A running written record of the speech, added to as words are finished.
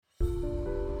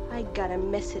I got a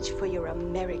message for your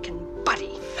American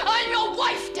buddy. I'm your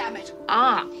wife, damn it!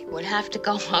 I would have to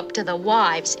go up to the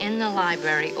wives in the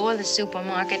library or the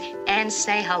supermarket and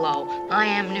say hello. I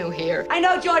am new here. I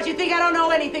know, George, you think I don't know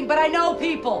anything, but I know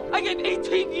people. I gave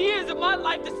 18 years of my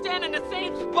life to stand in the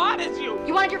same spot as you.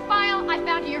 You wanted your file? I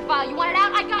found you your file. You wanted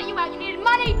out? I got you out. You needed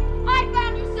money? I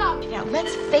found you some. Now,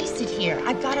 let's face it here.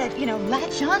 I've got to,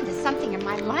 latch on to something in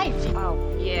my life.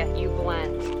 Oh, yeah, you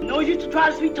blend. No use to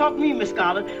try to sweet talk me, Miss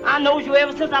Scarlett. I knows you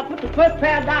ever since I put the first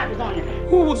pair of diamonds on you.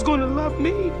 Who was gonna love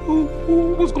me? Who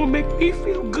was gonna make me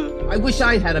feel good? I wish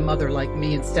I had a mother like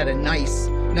me instead of nice.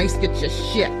 Nice gets you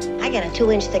shit. I got a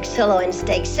 2-inch thick sirloin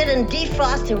steak sitting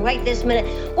defrosting right this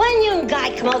minute. Why don't you and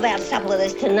Guy come over and have supper with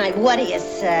us tonight? What do you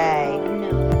say?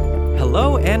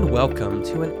 Hello and welcome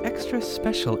to an extra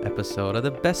special episode of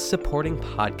the Best Supporting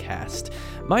Podcast.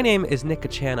 My name is Nick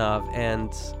Kachanov,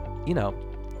 and,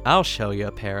 I'll show you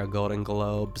a pair of Golden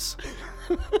Globes.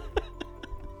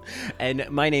 And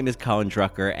my name is Colin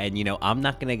Drucker, and, I'm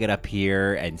not going to get up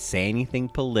here and say anything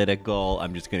political.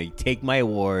 I'm just going to take my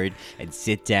award and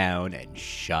sit down and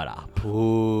shut up.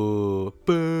 Ooh,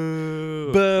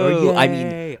 boo. Boo.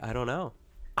 I don't know.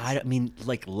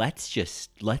 Let's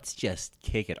just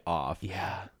kick it off.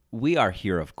 Yeah. We are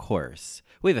here, of course.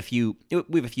 We have a few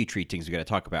treat things we're going to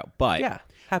talk about, but yeah,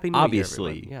 Happy New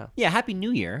obviously, Year, everyone. Yeah, Happy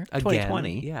New Year, again,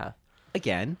 2020. Yeah,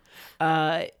 again.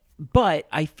 But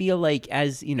I feel like,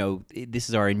 as this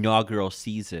is our inaugural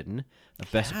season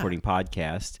of Best Supporting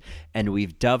Podcast, and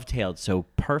we've dovetailed so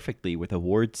perfectly with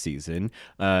award season,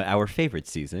 our favorite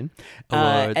season.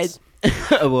 Awards.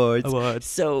 Awards.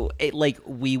 So,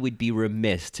 we would be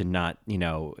remiss to not,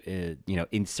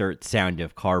 insert sound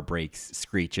of car brakes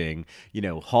screeching,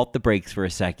 halt the brakes for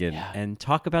a second and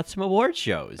talk about some award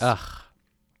shows. Ugh,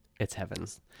 it's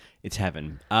heavens. It's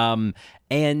heaven.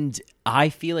 And I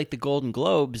feel like the Golden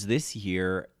Globes this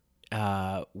year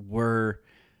were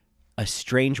a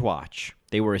strange watch.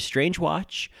 They were a strange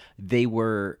watch. They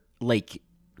were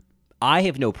I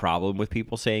have no problem with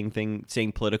people saying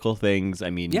political things. I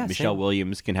mean, Michelle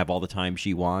Williams can have all the time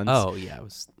she wants. Oh, yeah, it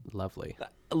was lovely.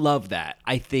 Love that.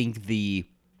 I think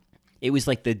it was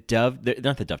like not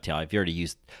the dovetail. I've already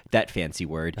used that fancy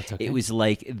word. That's okay. It was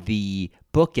like the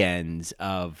bookends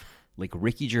of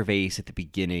Ricky Gervais at the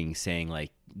beginning saying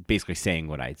basically saying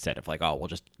what I had said of oh, well,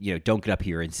 just, don't get up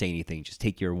here and say anything. Just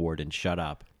take your award and shut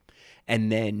up.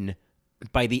 And then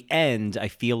by the end, I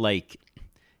feel like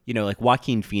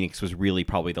Joaquin Phoenix was really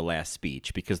probably the last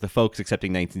speech, because the folks accepting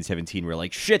 1917 were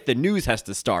like, shit, the news has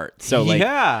to start. So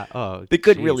they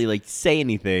couldn't really say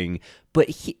anything. But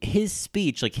his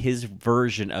speech, his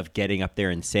version of getting up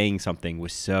there and saying something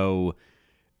was so...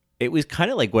 It was kind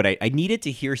of like what I needed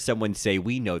to hear someone say,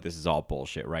 we know this is all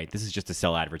bullshit, right? This is just to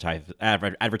sell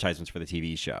advertisements for the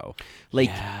TV show.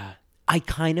 I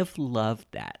kind of loved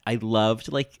that. I loved,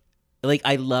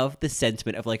 I love the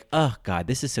sentiment of oh, God,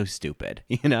 this is so stupid,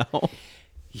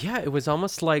 Yeah, it was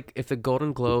almost like if the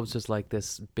Golden Globes was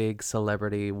this big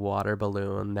celebrity water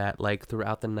balloon that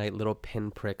throughout the night little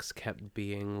pinpricks kept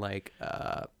being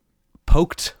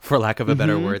poked, for lack of a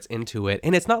better words, into it.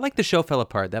 And it's not like the show fell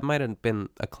apart. That might have been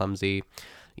a clumsy,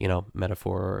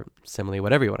 metaphor or simile,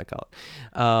 whatever you want to call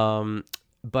it.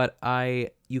 But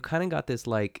you kind of got this,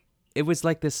 it was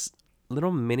like this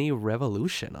little mini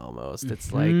revolution almost.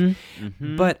 It's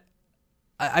but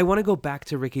I want to go back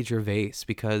to Ricky Gervais,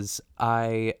 because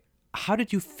how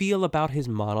did you feel about his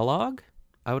monologue?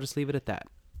 I would just leave it at that.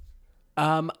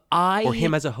 Or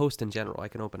him as a host in general. I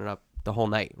can open it up the whole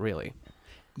night, really.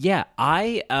 Yeah,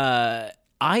 I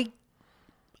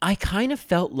kind of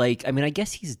felt I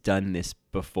guess he's done this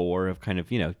before of kind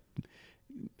of,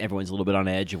 everyone's a little bit on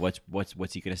edge of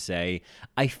what's he going to say.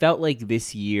 I felt like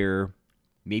this year,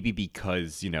 maybe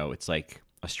because, it's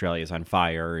Australia's on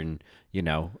fire and,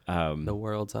 the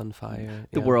world's on fire.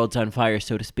 The world's on fire,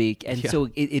 so to speak. And so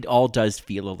it all does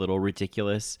feel a little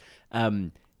ridiculous,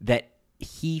 that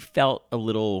he felt a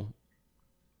little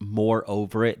more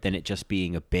over it than it just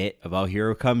being a bit of, oh,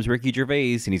 here comes Ricky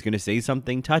Gervais and he's going to say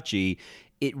something touchy.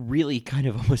 It really kind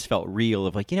of almost felt real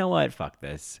of you know what, fuck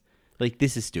this.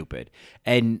 This is stupid.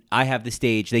 And I have the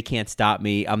stage. They can't stop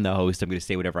me. I'm the host. I'm going to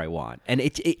say whatever I want. And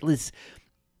it was,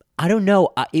 I don't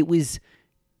know. It was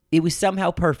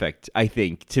somehow perfect, I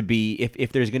think, to be,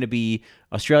 if there's going to be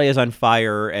Australia's on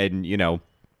fire and,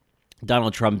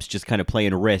 Donald Trump's just kind of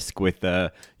playing Risk with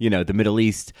the Middle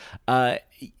East. I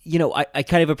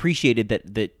kind of appreciated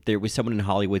that there was someone in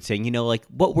Hollywood saying,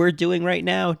 what we're doing right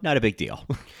now, not a big deal.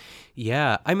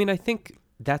 Yeah. I mean, I think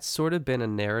that's sort of been a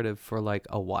narrative for like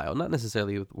a while, not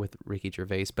necessarily with Ricky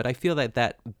Gervais, but I feel that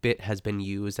that bit has been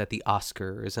used at the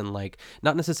Oscars and like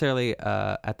not necessarily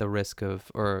at the risk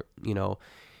of, or, you know,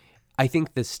 I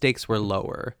think the stakes were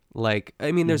lower. Like,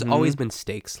 I mean, there's always been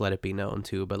stakes, let it be known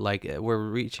too, but like we're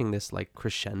reaching this like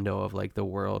crescendo of like the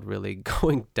world really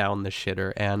going down the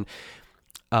shitter. And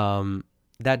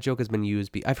that joke has been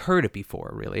used. I've heard it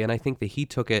before, really. And I think that he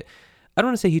took it, I don't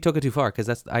want to say he took it too far,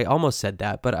 because I almost said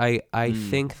that, but I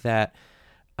think that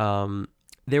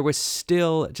there was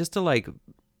still, just to like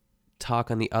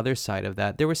talk on the other side of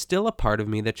that, there was still a part of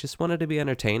me that just wanted to be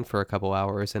entertained for a couple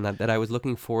hours, and that I was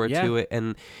looking forward to it,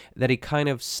 and that he kind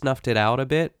of snuffed it out a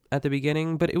bit at the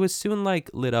beginning, but it was soon like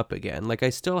lit up again. Like I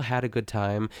still had a good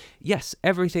time. Yes,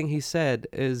 everything he said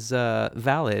is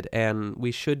valid, and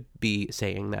we should be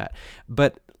saying that.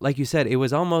 But like you said, it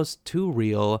was almost too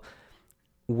real,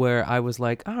 where I was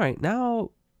like, all right,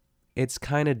 now it's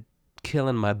kind of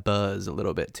killing my buzz a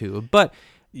little bit too. But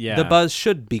the buzz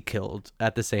should be killed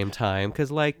at the same time,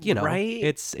 because like, you know, right?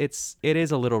 it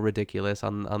is a little ridiculous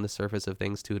on the surface of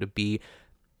things too, to be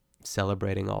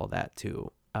celebrating all that too.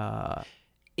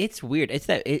 It's weird. I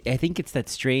think it's that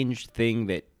strange thing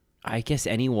that I guess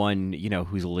anyone, you know,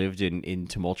 who's lived in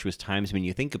tumultuous times, when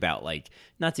you think about, like,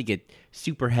 not to get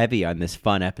super heavy on this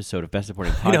fun episode of Best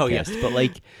Supporting Podcast, but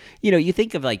like, you know, you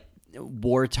think of like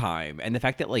wartime and the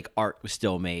fact that like art was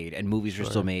still made and movies were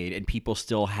still made and people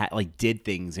still had like did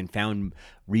things and found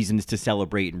reasons to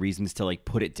celebrate and reasons to like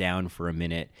put it down for a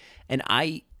minute. And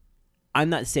I'm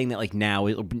not saying that like now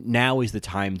is the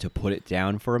time to put it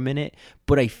down for a minute,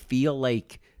 but I feel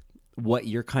like what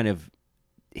you're kind of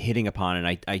hitting upon,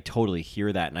 and I totally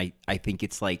hear that, and I think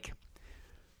it's like,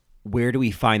 where do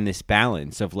we find this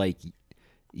balance of like,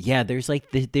 yeah, there's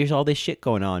like there's all this shit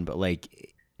going on, but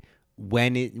like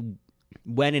when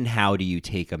and how do you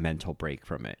take a mental break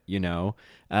from it, you know?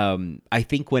 I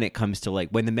think when it comes to like,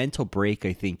 when the mental break,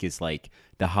 I think, is like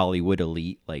the Hollywood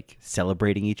elite like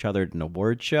celebrating each other at an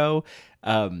award show.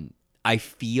 I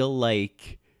feel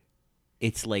like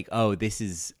it's like, oh, this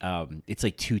is, it's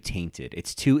like too tainted.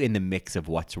 It's too in the mix of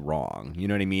what's wrong. You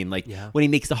know what I mean? Like when he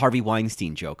makes the Harvey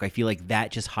Weinstein joke, I feel like that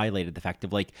just highlighted the fact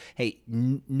of like, hey,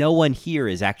 no one here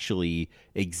is actually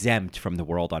exempt from the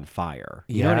world on fire.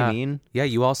 You know what I mean? Yeah,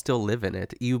 you all still live in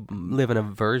it. You live in a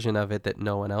version of it that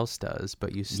no one else does,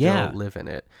 but you still live in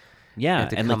it. Yeah,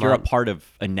 and like you're a part of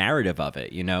a narrative of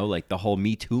it, you know, like the whole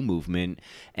Me Too movement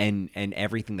and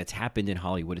everything that's happened in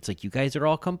Hollywood. It's like you guys are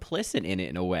all complicit in it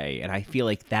in a way, and I feel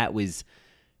like that was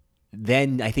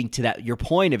then, I think, to that your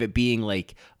point of it being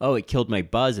like, oh, it killed my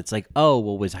buzz. It's like, oh,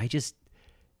 well, was I just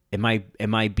am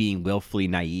I being willfully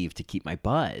naive to keep my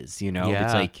buzz? You know,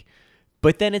 it's like,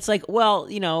 but then it's like,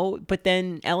 well, you know, but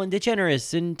then Ellen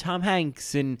DeGeneres and Tom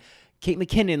Hanks and Kate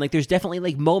McKinnon, like there's definitely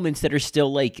like moments that are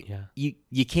still like,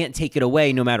 you can't take it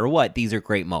away no matter what. These are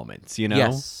great moments, you know?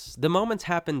 Yes, the moments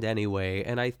happened anyway,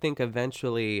 and I think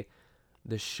eventually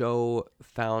the show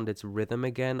found its rhythm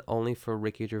again, only for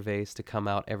Ricky Gervais to come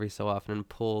out every so often and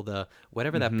pull the,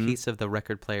 whatever that piece of the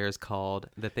record player is called,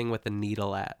 the thing with the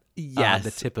needle at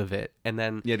the tip of it, and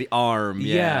then the arm,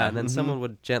 and then someone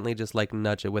would gently just like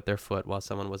nudge it with their foot while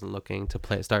someone wasn't looking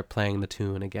to start playing the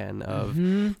tune again. Of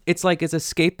it's like, is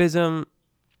escapism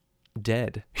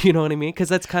dead? You know what I mean? Because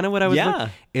that's kind of what I was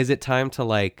like, is it time to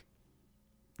like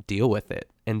deal with it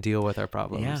and deal with our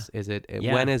problems? Is it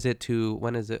when is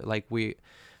it like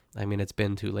I mean, it's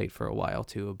been too late for a while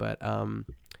too, but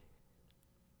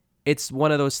it's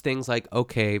one of those things like,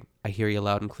 okay, I hear you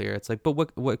loud and clear. It's like, but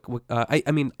what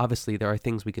I mean, obviously there are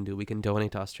things we can do. We can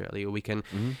donate to Australia. We can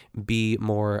be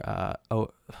more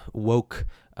woke,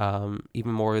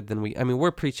 even more than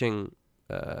we're preaching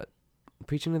to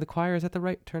the choir. Is that the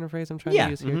right turn of phrase I'm trying to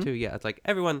use here too? Yeah, it's like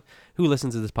everyone who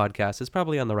listens to this podcast is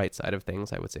probably on the right side of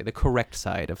things, I would say. The correct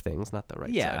side of things, not the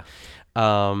right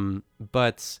side.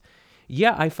 But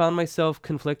yeah, I found myself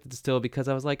conflicted still, because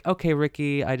I was like, okay,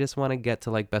 Ricky, I just want to get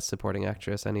to like Best Supporting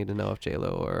Actress. I need to know if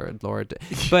J-Lo or Laura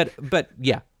but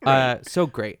yeah, so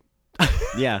great.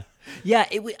 Yeah,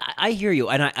 I hear you,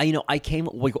 and I came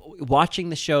like,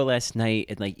 watching the show last night,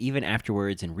 and like even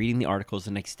afterwards, and reading the articles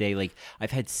the next day. Like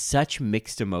I've had such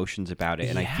mixed emotions about it,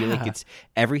 and I feel like it's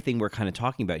everything we're kind of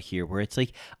talking about here, where it's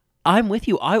like, I'm with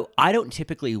you. I don't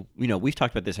typically, you know, we've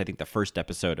talked about this, I think the first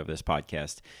episode of this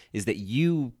podcast, is that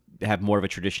you have more of a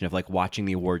tradition of like watching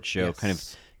the award show, kind of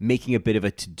making a bit of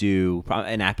a to-do,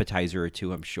 an appetizer or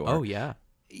two, I'm sure. Oh, yeah.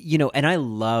 You know, and I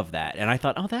love that. And I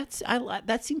thought, oh,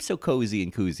 that seems so cozy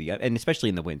and koozie, and especially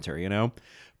in the winter, you know?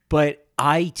 But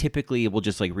I typically will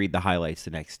just like read the highlights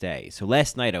the next day. So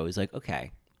last night I was like,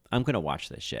 okay, I'm going to watch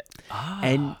this shit.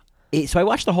 And So I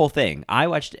watched the whole thing. I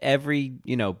watched every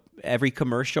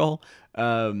commercial,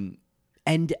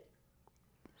 and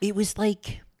it was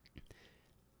like,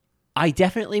 I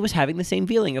definitely was having the same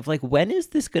feeling of like, when is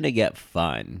this going to get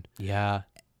fun? Yeah.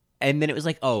 And then it was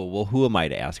like, oh, well, who am I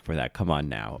to ask for that? Come on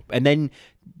now. And then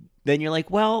you're like,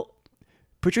 well,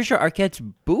 Patricia Arquette's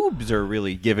boobs are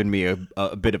really giving me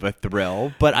a bit of a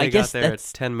thrill. But I guess got there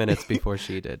that's 10 minutes before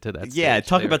she did to that yeah, stage.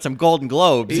 talk about some Golden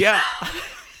Globes. Yeah.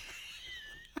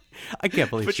 I can't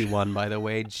believe she won, by the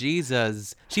way.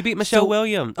 Jesus. She beat Michelle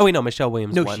Williams. Oh, wait, no, Michelle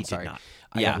Williams won. She did Sorry. not.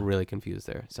 I got really confused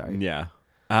there. Sorry. Yeah.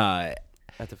 I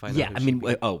have to find out who I she mean,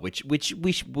 beat. which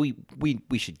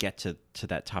we should get to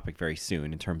that topic very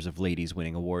soon in terms of ladies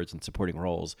winning awards and supporting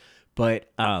roles.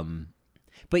 But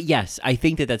yes, I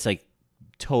think that's like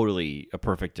totally a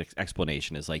perfect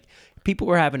explanation. Is like people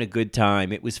were having a good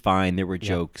time. It was fine. There were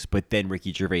jokes, but then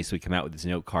Ricky Gervais would come out with his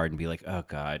note card and be like, "Oh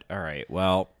God, all right,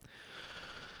 well,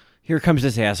 here comes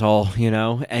this asshole,"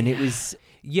 And it was.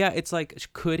 Yeah, it's like,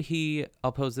 could he?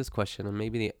 I'll pose this question, and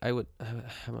maybe I'm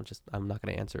not going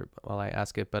to answer while I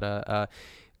ask it. But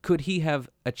could he have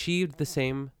achieved the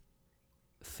same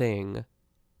thing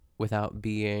without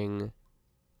being,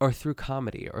 or through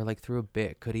comedy, or like through a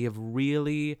bit? Could he have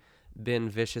really been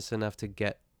vicious enough to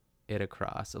get it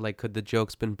across? Like, could the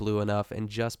jokes been blue enough and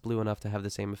just blue enough to have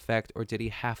the same effect, or did he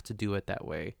have to do it that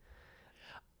way?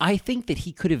 I think that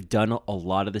he could have done a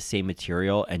lot of the same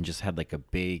material and just had like a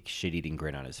big shit-eating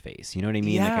grin on his face. You know what I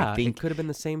mean? Yeah, like, I think it could have been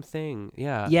the same thing.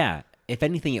 Yeah. Yeah. If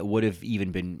anything, it would have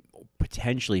even been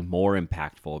potentially more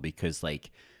impactful because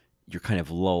like you're kind of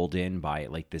lulled in by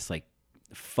like this like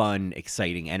fun,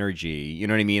 exciting energy. You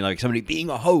know what I mean? Like somebody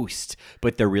being a host,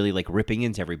 but they're really like ripping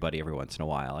into everybody every once in a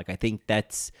while. Like I think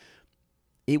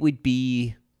it would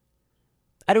be,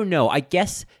 I don't know. I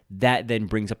guess that then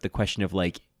brings up the question of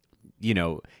like,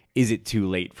 is it too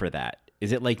late for that?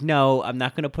 Is it like, no, I'm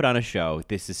not going to put on a show.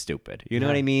 This is stupid. You know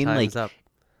what I mean? Time's up.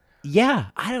 Yeah,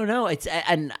 I don't know. It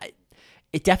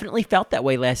definitely felt that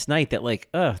way last night that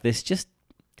like, this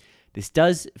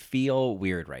does feel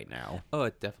weird right now. Oh,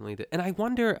 it definitely did. And I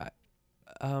wonder,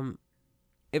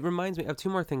 it reminds me of two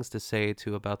more things to say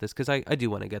too about this, because I do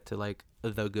want to get to like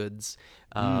the goods,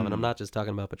 and I'm not just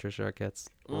talking about Patricia Arquette's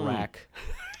rack.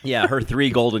 Yeah, her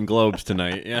 3 Golden Globes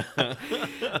tonight. Yeah.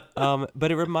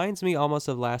 But it reminds me almost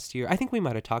of last year. I think we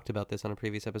might have talked about this on a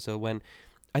previous episode when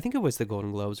I think it was the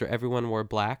Golden Globes where everyone wore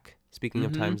black. Speaking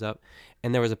of Time's Up,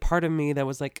 and there was a part of me that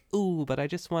was like, "Ooh, but I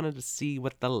just wanted to see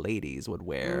what the ladies would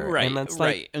wear." Right, and that's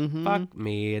right. like, fuck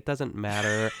me. It doesn't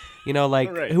matter.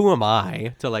 Like, who am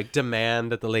I to like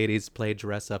demand that the ladies play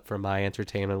dress up for my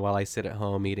entertainment while I sit at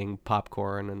home eating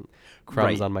popcorn and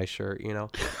crumbs on my shirt?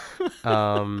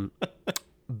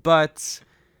 But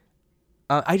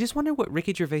I just wonder what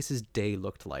Ricky Gervais's day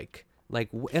looked like. Like,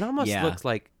 it almost looks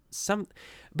like some.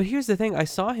 But here's the thing: I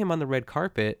saw him on the red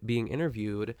carpet being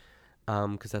interviewed.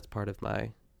 Because that's part of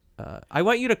my. I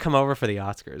want you to come over for the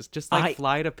Oscars. Just like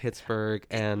fly to Pittsburgh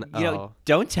and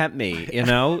don't tempt me.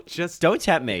 Just don't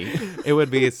tempt me. It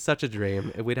would be such a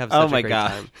dream. We'd have such a great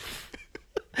time.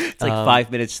 It's like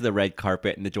 5 minutes to the red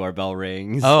carpet and the doorbell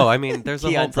rings. Oh, I mean, there's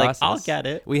a whole process. Like, I'll get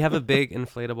it. We have a big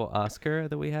inflatable Oscar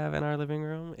that we have in our living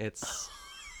room. It's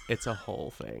a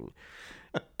whole thing.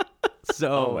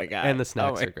 So, oh my God. And the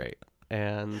snacks are great.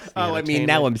 And I mean,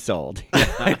 now I'm sold.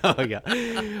 I know, yeah.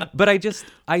 But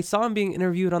I saw him being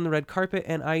interviewed on the red carpet,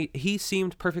 and he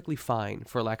seemed perfectly fine,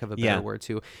 for lack of a better word,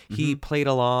 too. He played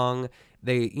along.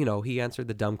 He answered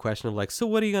the dumb question of like, so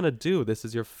what are you gonna do? This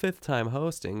is your 5th time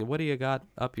hosting. What do you got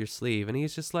up your sleeve? And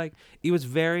he's just like, he was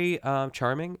very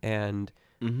charming and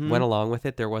went along with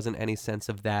it. There wasn't any sense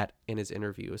of that in his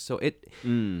interview. So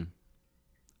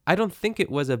I don't think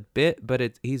it was a bit, but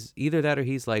he's either that or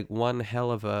he's like one hell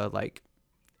of a like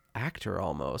actor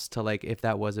almost to like if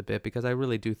that was a bit, because I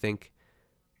really do think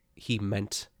he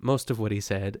meant most of what he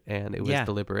said and it was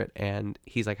deliberate, and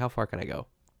he's like, how far can I go?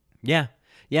 Yeah.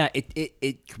 Yeah,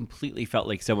 it completely felt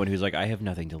like someone who's like, I have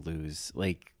nothing to lose.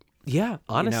 Like, yeah,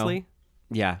 honestly.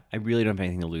 Yeah, I really don't have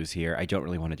anything to lose here. I don't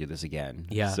really want to do this again.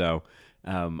 Yeah. So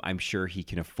I'm sure he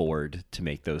can afford to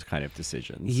make those kind of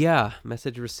decisions. Yeah,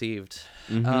 message received.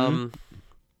 All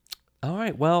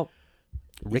right, well,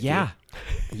 Ricky.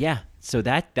 Yeah. So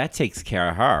that takes care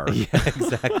of her. Yeah,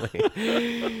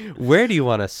 exactly. Where do you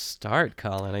want to start,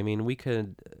 Colin? I mean,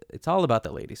 it's all about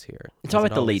the ladies here. It's all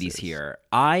about the ladies here.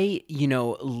 I think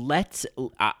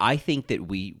that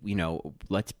we,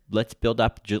 let's build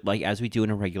up just like as we do in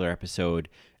a regular episode,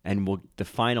 and the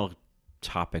final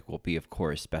topic will be, of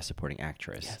course, Best Supporting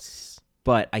Actress. Yes.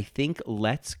 But I think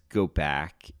let's go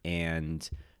back and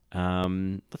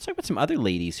let's talk about some other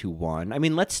ladies who won. I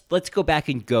mean, let's go back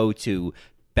and go to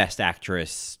Best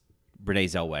Actress, Renee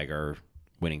Zellweger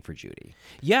winning for Judy.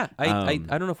 Yeah, I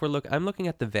don't know if I'm looking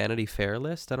at the Vanity Fair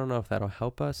list. I don't know if that'll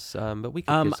help us, but we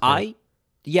can. I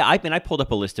pulled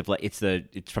up a list of like it's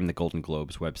from the Golden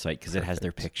Globes website because it has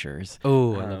their pictures.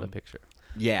 Oh, I love the picture.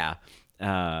 Yeah,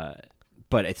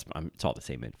 but it's all the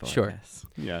same info. Sure. I guess.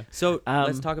 Yeah. So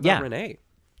let's talk about Renee.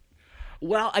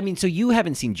 Well, I mean, so you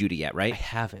haven't seen Judy yet, right? I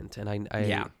haven't, and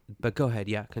I But go ahead,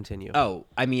 continue. Oh,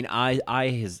 I mean,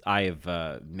 I have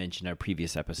mentioned in our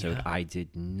previous episode. Yeah. I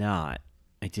did not.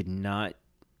 I just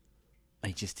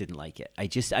didn't like it. I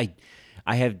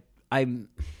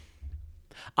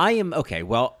am okay.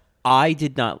 Well, I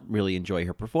did not really enjoy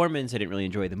her performance. I didn't really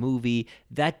enjoy the movie.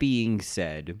 That being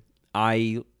said,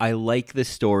 I like the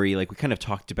story. Like we kind of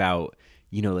talked about,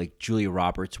 like Julia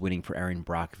Roberts winning for Erin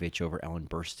Brockovich over Ellen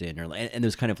Burstyn, and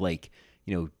there's kind of like,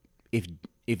 if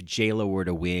J-Lo were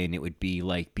to win, it would be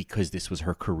like because this was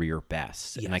her career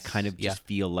best. Yes. And I kind of just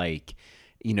feel like,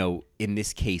 in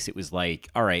this case, it was like,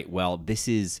 all right, well,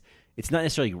 it's not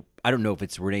necessarily, I don't know if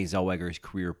it's Renee Zellweger's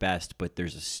career best, but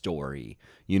there's a story,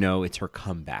 it's her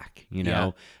comeback,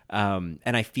 and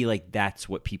I feel like that's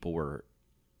what people were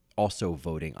also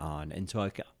voting on. And so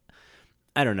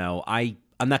I don't know. I'm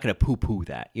not going to poo-poo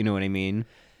that. You know what I mean?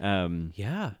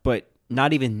 But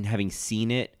not even having seen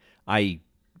it, I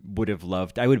would have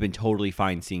been totally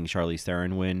fine seeing Charlize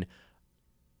Theron win.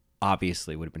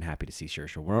 Obviously, would have been happy to see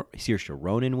Saoirse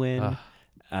Ronan win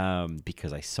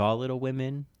because I saw Little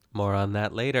Women. More on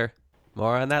that later.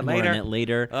 And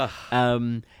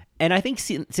I think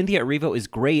Cynthia Erivo is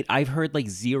great. I've heard like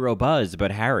zero buzz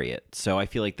about Harriet, so I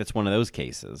feel like that's one of those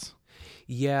cases.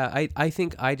 Yeah, I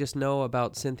think I just know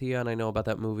about Cynthia, and I know about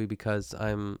that movie because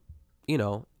I'm,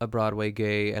 a Broadway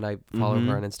gay, and I follow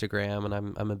her on Instagram,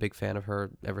 and I'm a big fan of her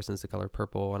ever since The Color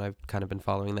Purple, and I've kind of been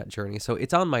following that journey. So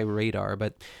it's on my radar,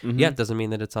 but it doesn't mean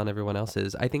that it's on everyone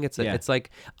else's. I think it's like,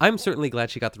 I'm certainly glad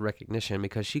she got the recognition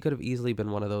because she could have easily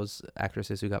been one of those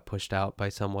actresses who got pushed out by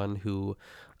someone who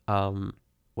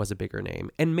was a bigger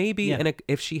name. And maybe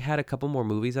if she had a couple more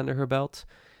movies under her belt,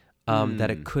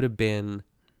 that it could have been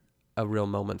a real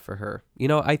moment for her.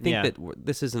 I think that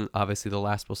this isn't obviously the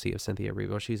last we'll see of Cynthia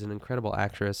Erivo. She's an incredible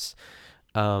actress.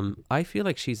 I feel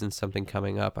like she's in something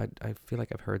coming up. I feel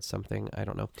like I've heard something. I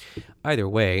don't know. Either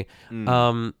way,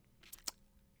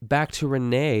 back to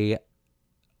Renee.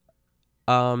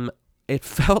 It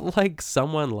felt like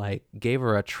someone gave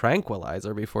her a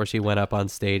tranquilizer before she went up on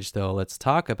stage, though. Let's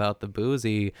talk about the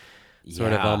boozy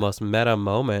sort of almost meta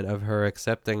moment of her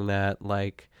accepting that,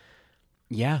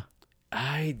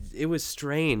 it was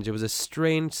strange. It was a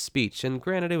strange speech. And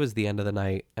granted, it was the end of the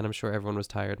night, and I'm sure everyone was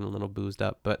tired and a little boozed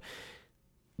up. But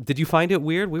did you find it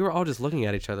weird? We were all just looking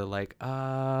at each other like,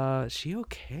 is she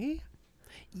okay?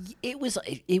 It was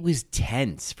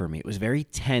tense for me. It was very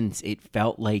tense. It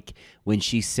felt like when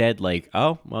she said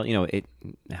hello,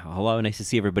 nice to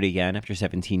see everybody again after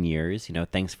 17 years.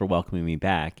 Thanks for welcoming me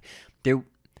back. There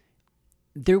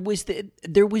was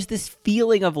this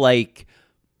feeling of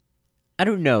I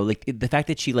don't know, the fact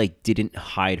that she didn't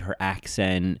hide her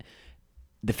accent,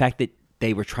 the fact that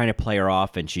they were trying to play her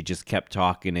off and she just kept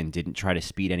talking and didn't try to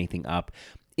speed anything up.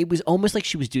 It was almost like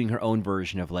she was doing her own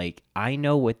version of I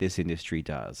know what this industry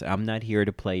does. I'm not here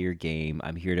to play your game.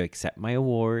 I'm here to accept my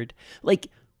award. I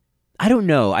don't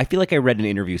know. I feel like I read an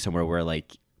interview somewhere where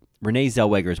Renee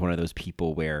Zellweger is one of those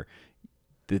people where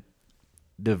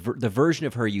the version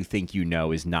of her you think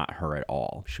is not her at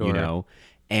all. Sure.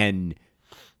 And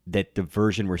that the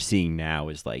version we're seeing now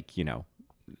is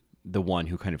the one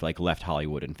who kind of left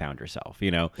Hollywood and found herself,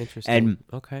 Interesting. And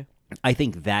okay. I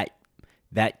think that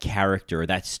character,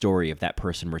 that story of that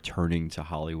person returning to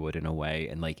Hollywood in a way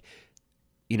and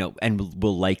and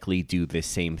will likely do the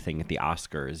same thing at the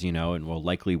Oscars, and will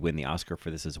likely win the Oscar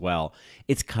for this as well.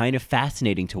 It's kind of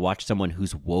fascinating to watch someone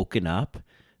who's woken up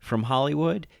from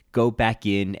Hollywood go back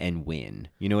in and win.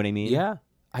 You know what I mean? Yeah.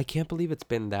 I can't believe it's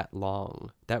been that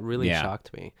long. That really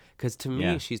shocked me. Because to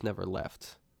me, she's never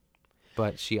left.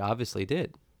 But she obviously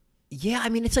did. Yeah, I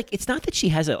mean, it's not that she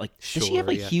has does she have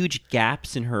huge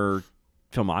gaps in her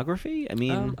filmography? I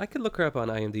mean, I could look her up on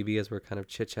IMDb as we're kind of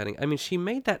chit-chatting. I mean, she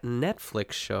made that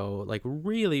Netflix show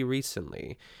really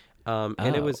recently.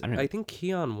 And it was, I think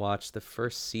Keon watched the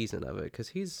first season of it because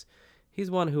he's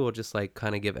one who will just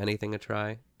kind of give anything a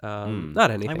try.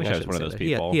 Not anything. I wish I was one of those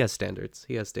people. He has standards.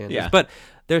 But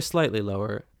they're slightly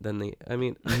lower than the. I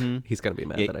mean, he's gonna be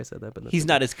mad that I said that. But he's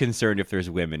not as concerned if there's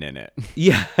women in it.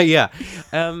 Yeah.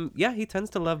 He tends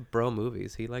to love bro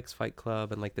movies. He likes Fight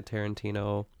Club and the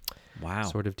Tarantino. Wow.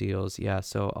 Sort of deals. Yeah.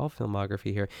 So all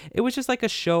filmography here. It was just a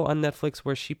show on Netflix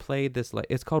where she played this.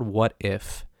 It's called What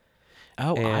If.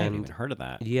 Oh, I haven't even heard of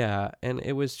that. Yeah, and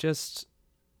it was just...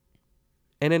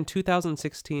 And in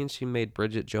 2016, she made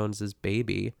Bridget Jones's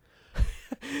Baby.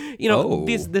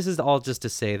 This is all just to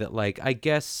say that, like, I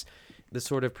guess the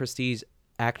sort of prestige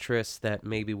actress that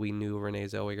maybe we knew Renee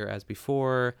Zellweger as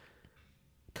before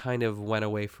kind of went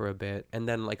away for a bit. And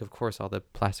then, like, of course, all the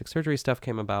plastic surgery stuff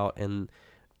came about, and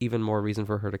even more reason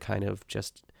for her to kind of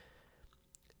just...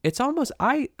 It's almost...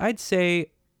 I'd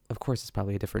say... Of course, it's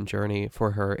probably a different journey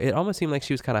for her. It almost seemed like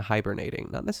she was kind of hibernating.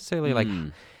 Not necessarily, like,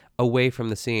 away from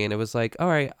the scene. It was like, all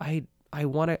right, I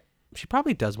want to... She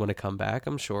probably does want to come back,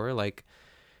 I'm sure. Like...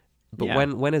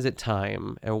 But when is it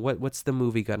time? And what's the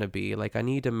movie going to be? Like, I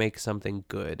need to make something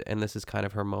good. And this is kind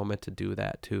of her moment to do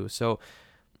that, too. So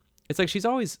it's like she's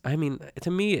always... I mean, to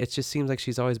me, it just seems like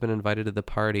she's always been invited to the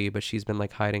party, but she's been,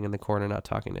 like, hiding in the corner, not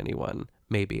talking to anyone.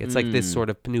 Maybe. It's like this sort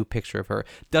of new picture of her.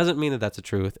 Doesn't mean that that's the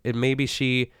truth. It maybe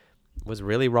she was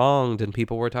really wronged and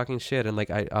people were talking shit. And, like,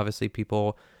 obviously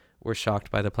people were shocked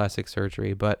by the plastic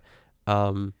surgery. But...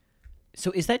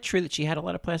 So is that true that she had a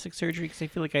lot of plastic surgery? Because I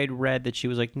feel like I had read that she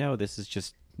was like, no, this is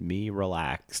just me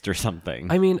relaxed or something.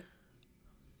 I mean,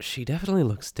 she definitely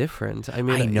looks different. I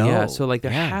mean, I know. Yeah, so like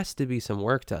there has to be some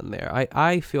work done there.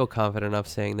 I feel confident enough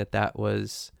saying that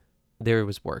there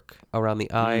was work around the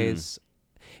eyes.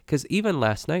 Because even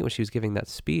last night when she was giving that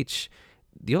speech,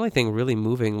 the only thing really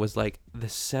moving was like the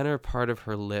center part of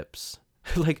her lips.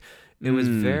 Like... It was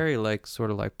very like sort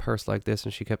of like pursed like this,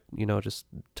 and she kept, just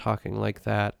talking like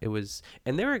that. It was,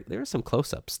 and there were some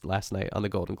close-ups last night on the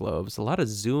Golden Globes. A lot of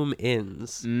zoom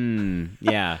ins.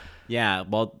 Yeah.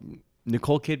 Well,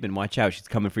 Nicole Kidman, watch out, she's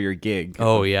coming for your gig.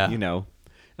 Oh yeah.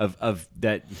 Of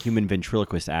that human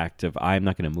ventriloquist act of I'm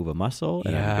not going to move a muscle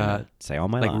and I'm going to say all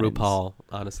my like lines. RuPaul,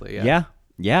 honestly. Yeah.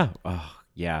 Oh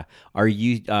yeah. Are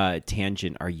you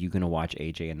tangent? Are you going to watch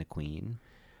AJ and the Queen?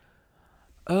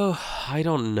 Oh, I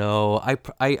don't know.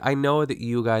 I know that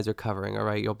you guys are covering, all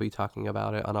right? You'll be talking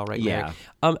about it on All Right Mary.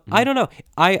 I don't know.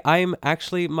 I'm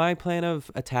actually, my plan of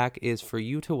attack is for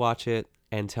you to watch it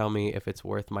and tell me if it's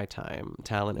worth my time,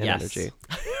 talent, and energy.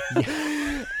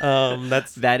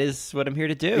 That is what I'm here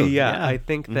to do. Yeah. I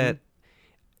think that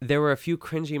there were a few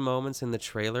cringy moments in the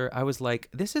trailer. I was like,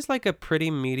 this is like a pretty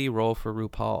meaty role for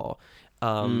RuPaul.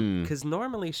 Because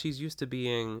normally she's used to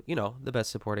being, the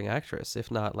best supporting actress, if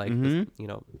not like,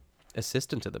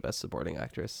 assistant to the best supporting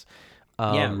actress.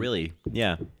 Yeah, really.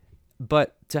 Yeah.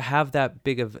 But to have that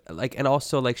big of like, and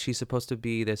also like she's supposed to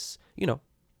be this,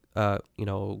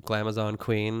 glamazon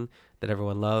queen that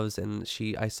everyone loves. And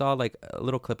I saw like a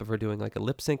little clip of her doing like a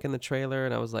lip sync in the trailer,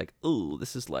 and I was like, ooh,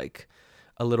 this is like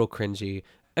a little cringy.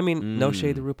 I mean, no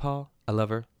shade to RuPaul. I love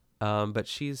her. But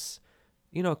she's,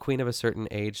 a queen of a certain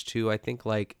age too. I think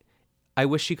like, I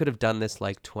wish she could have done this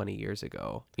like 20 years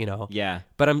ago, Yeah.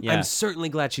 But I'm certainly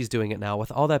glad she's doing it now.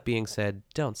 With all that being said,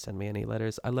 don't send me any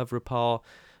letters. I love RuPaul.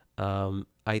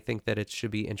 I think that it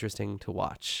should be interesting to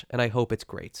watch, and I hope it's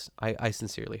great. I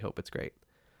sincerely hope it's great.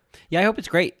 Yeah, I hope it's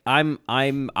great. I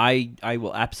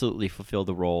will absolutely fulfill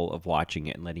the role of watching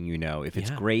it and letting you know if it's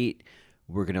great.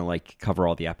 We're gonna like cover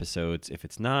all the episodes. If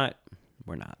it's not,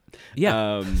 we're not.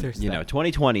 Yeah.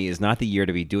 2020 is not the year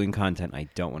to be doing content I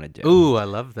don't want to do. Ooh, I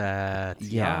love that.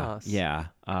 Yeah. Yes.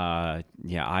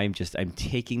 Yeah. I'm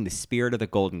taking the spirit of the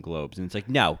Golden Globes, and it's like,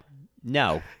 no.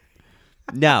 No.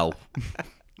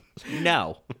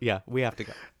 Yeah, we have to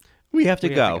go. We have to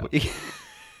go.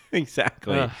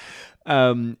 Exactly.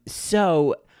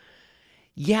 So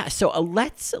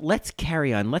let's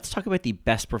carry on. Let's talk about the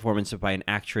best performance by an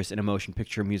actress in a motion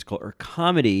picture, musical, or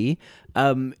comedy.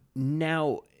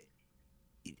 Now,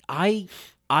 I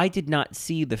did not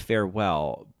see The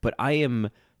Farewell, but I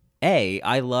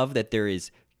love that there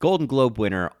is Golden Globe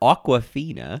winner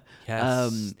Awkwafina.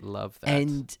 Yes, love that.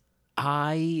 And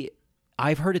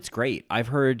I've heard it's great. I've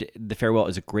heard The Farewell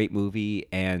is a great movie,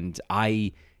 and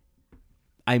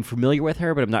I'm familiar with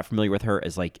her, but I'm not familiar with her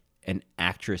as like an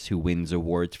actress who wins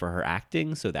awards for her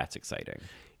acting, so that's exciting.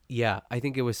 Yeah, I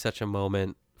think it was such a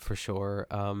moment for sure,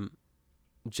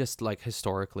 just like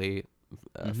historically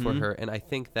for her. And I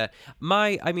think that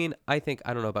I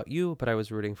don't know about you, but I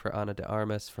was rooting for Ana de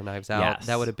Armas for Knives Out. Yes.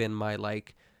 That would have been my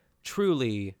like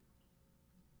truly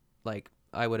like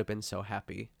I would have been so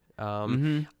happy.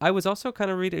 I was also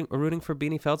kind of rooting for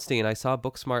Beanie Feldstein. I saw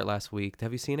Booksmart last week.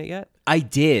 Have you seen it yet? I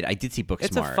did see Booksmart.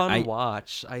 It's a fun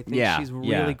watch. I think she's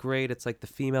really great. It's like the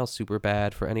female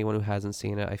Superbad for anyone who hasn't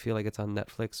seen it. I feel like it's on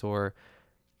Netflix or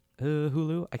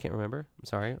Hulu. I can't remember. I'm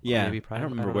sorry. Yeah, maybe Prime. I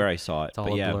don't remember where I saw it. It's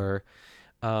all a blur.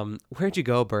 Where'd you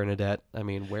go, Bernadette? I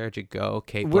mean, where'd you go,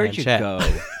 Kate Blanchett? Where'd you go?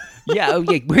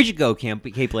 Where'd you go,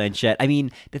 Kate Blanchett? I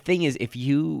mean, the thing is, if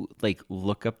you like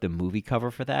look up the movie cover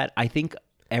for that, I think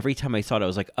every time I saw it, I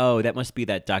was like, oh, that must be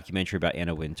that documentary about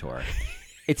Anna Wintour.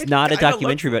 It's not a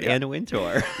documentary about Anna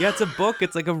Wintour. Yeah, it's a book.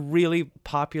 It's like a really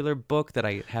popular book that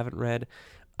I haven't read.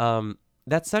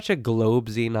 That's such a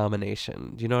Globesy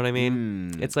nomination. Do you know what I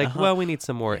mean? It's like, well, we need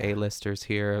some more A-listers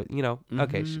here. You know,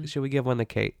 okay, should we give one to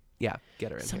Kate? Yeah, get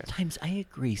her in here. Sometimes I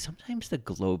agree. Sometimes the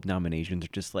Globe nominations are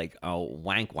just like, oh,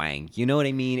 wank. You know what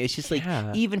I mean? It's just like,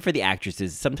 even for the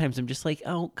actresses, sometimes I'm just like,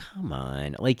 oh, come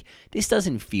on. Like, this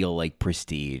doesn't feel like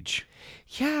prestige.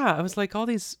 Yeah, I was like, all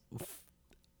these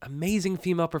amazing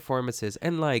female performances.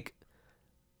 And like,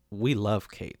 we love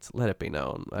Kate. Let it be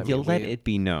known. Let it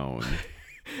be known.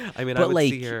 I mean, I would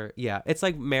see her. Yeah, it's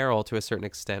like Meryl to a certain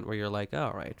extent, where you're like,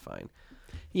 all right, fine.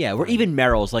 Yeah, where even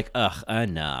Meryl's like, ugh,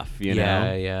 enough, you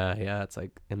know? Yeah. It's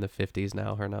like in the 50s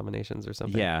now, her nominations or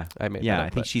something. Yeah. I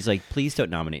think she's like, please don't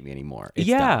nominate me anymore. It's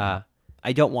done.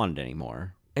 I don't want it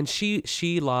anymore. And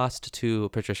she lost to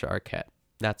Patricia Arquette.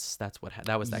 That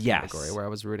was that category where I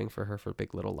was rooting for her for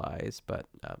Big Little Lies. But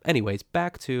anyways,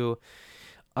 back to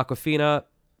Awkwafina.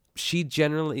 She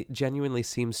genuinely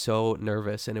seemed so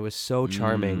nervous, and it was so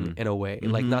charming in a way.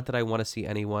 Like, not that I want to see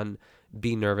anyone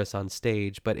be nervous on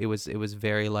stage, but it was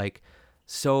very like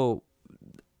such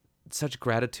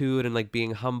gratitude and like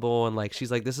being humble, and like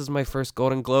she's like, this is my first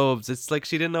Golden Globes. It's like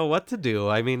she didn't know what to do.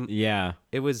 I mean,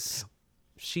 it was.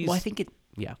 Well, I think it.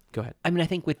 Yeah, go ahead. I mean, I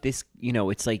think with this, you know,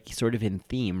 it's like sort of in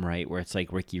theme, right? Where it's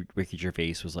like Ricky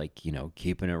Gervais was like, you know,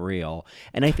 keeping it real,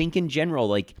 and I think in general,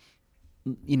 like,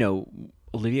 you know,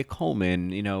 Olivia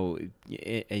Colman, you know,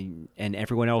 and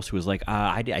everyone else who was like,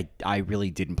 I really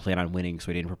didn't plan on winning,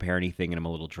 so I didn't prepare anything, and I'm a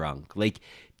little drunk. Like,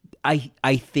 I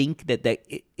think that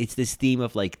it's this theme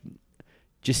of like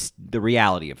just the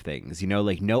reality of things, you know,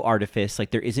 like no artifice,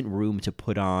 like there isn't room to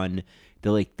put on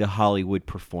the Hollywood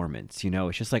performance, you know.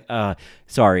 It's just like,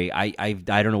 sorry, I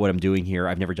don't know what I'm doing here.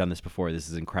 I've never done this before. This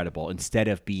is incredible. Instead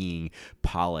of being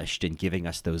polished and giving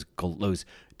us those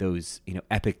you know,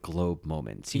 epic Globe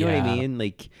moments, you know what I mean?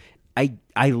 Like,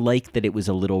 I like that it was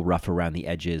a little rough around the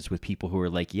edges with people who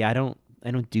were like, yeah, I don't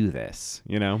do this,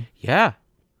 you know? Yeah.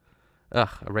 A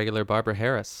regular Barbara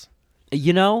Harris.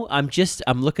 You know, I'm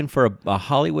looking for a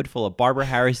Hollywood full of Barbara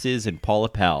Harrises and Paula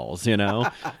Pells, you know?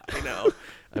 I know.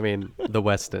 I mean, the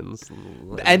Westons.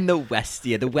 And the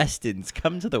Westons.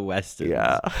 Come to the Westons.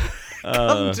 Yeah.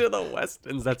 Come to the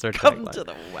Westons. That's our Come tagline. to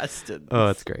the Westons. Oh,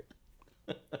 that's great.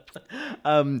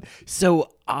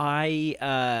 So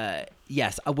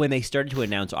when they started to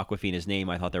announce Awkwafina's name,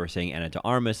 I thought they were saying Ana de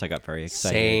Armas. I got very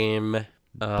excited. Same.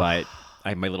 But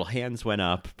my little hands went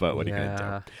up, but what are you going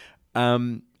to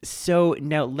do? So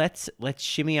now let's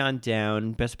shimmy on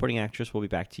down. Best Supporting Actress. We'll be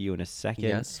back to you in a second.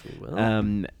 Yes, we will.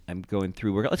 I'm going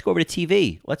through. Let's go over to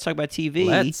TV. Let's talk about TV.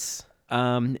 Let's.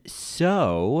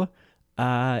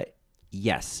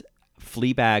 Yes,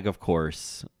 Fleabag, of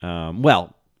course.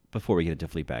 Well, before we get into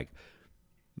Fleabag,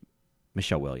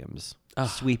 Michelle Williams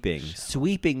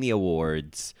sweeping the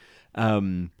awards.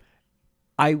 I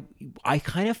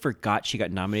kind of forgot she got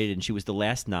nominated, and she was the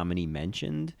last nominee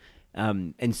mentioned.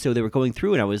 And so they were going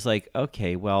through, and I was like,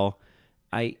 okay, well,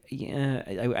 I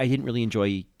didn't really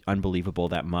enjoy Unbelievable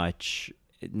that much.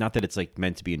 Not that it's like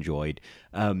meant to be enjoyed.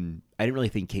 I didn't really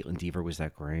think Caitlin Dever was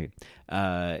that great.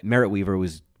 Merritt Wever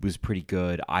was pretty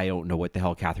good. I don't know what the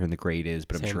hell Catherine the Great is,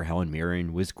 but I'm sure Helen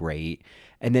Mirren was great.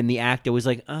 And then the actor was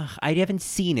like, I haven't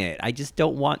seen it. I just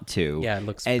don't want to. Yeah, it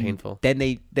looks painful. Then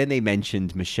they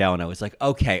mentioned Michelle, and I was like,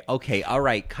 okay, all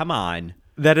right, come on.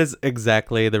 That is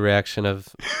exactly the reaction of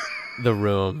the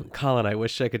room. Colin, I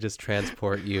wish I could just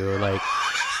transport you, like,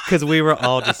 because we were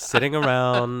all just sitting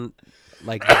around,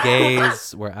 like the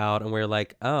gays were out, and we were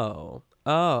like, oh,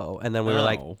 and then we were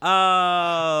like,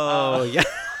 yeah.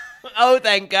 Oh,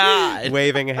 thank God.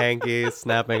 Waving hankies,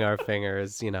 snapping our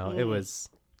fingers, you know, it was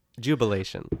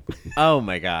jubilation. Oh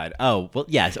my God. Oh, well,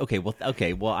 yes. Okay.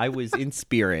 Well, I was in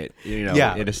spirit, you know,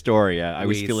 in Astoria. I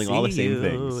was feeling all the same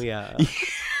things. Yeah.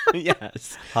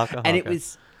 Yes. Honka. And it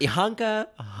was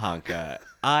honka.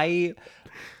 I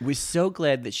was so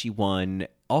glad that she won,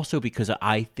 also because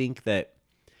I think that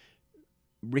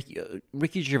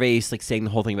Ricky Gervais, like, saying the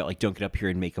whole thing about like, don't get up here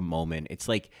and make a moment. It's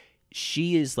like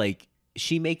she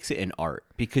makes it an art,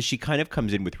 because she kind of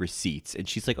comes in with receipts, and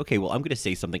she's like, okay, well, I'm going to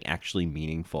say something actually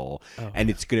meaningful, and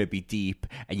it's going to be deep,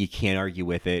 and you can't argue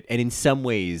with it. And in some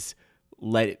ways,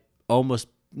 let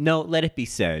it be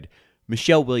said,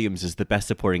 Michelle Williams is the Best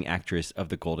Supporting Actress of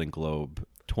the Golden Globe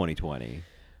 2020.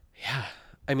 Yeah.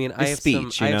 I mean, I have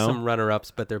some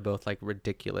runner-ups, but they're both like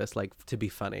ridiculous, like to be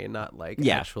funny, not like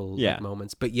actual like,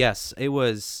 moments. But yes, it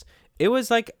was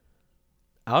like,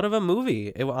 out of a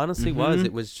movie. It honestly was.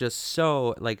 It was just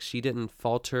so, like, she didn't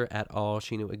falter at all.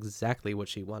 She knew exactly what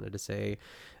she wanted to say.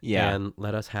 Yeah. And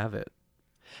let us have it.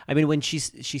 I mean, when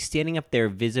she's standing up there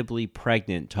visibly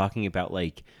pregnant, talking about,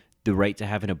 like, the right to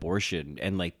have an abortion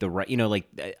and, like, the right, you know, like,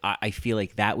 I feel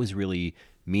like that was really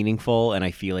meaningful. And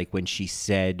I feel like when she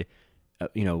said,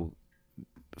 you know,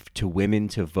 to women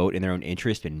to vote in their own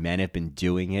interest, and men have been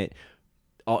doing it,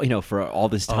 all, you know, for all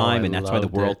this time, and that's why the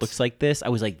world looks like this. I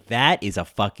was like, that is a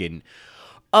fucking,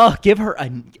 give her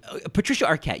a Patricia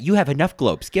Arquette. You have enough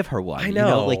Globes. Give her one. I know.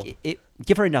 You know, like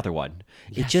give her another one.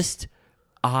 Yes. It just,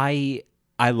 I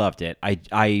loved it.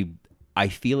 I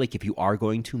feel like if you are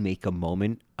going to make a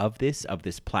moment of this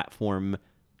platform,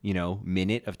 you know,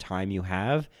 minute of time you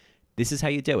have, this is how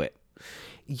you do it.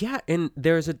 Yeah, and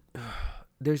there's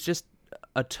just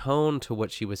a tone to what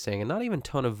she was saying, and not even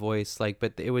tone of voice, like,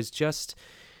 but it was just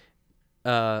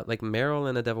like Meryl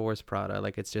in The Devil Wears Prada.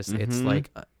 Like, it's just it's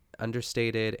like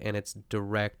understated, and it's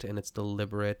direct, and it's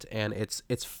deliberate, and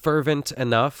it's fervent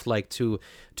enough, like, to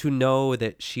know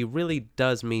that she really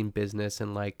does mean business,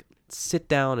 and, like, sit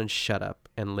down and shut up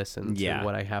and listen to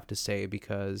what I have to say,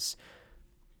 because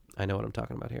I know what I'm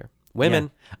talking about here.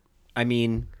 Women. Yeah. I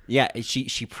mean, yeah,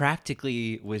 she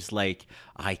practically was like,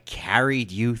 I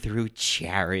carried you through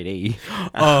charity.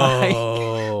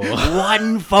 Oh.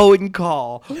 One phone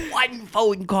call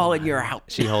in your house.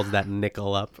 She holds that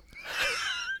nickel up.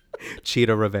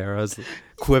 Cheetah Rivera's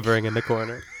quivering in the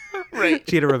corner. Right.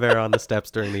 Cheetah Rivera on the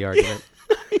steps during the argument.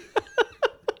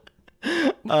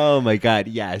 Oh my God,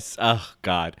 yes. Oh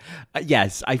God.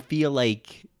 Yes, I feel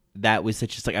like that was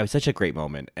such a great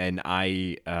moment, and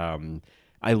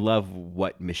I love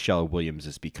what Michelle Williams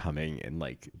is becoming in,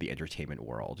 like, the entertainment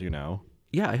world, you know?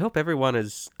 Yeah, I hope everyone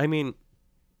is, I mean,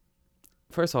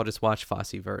 first of all, just watch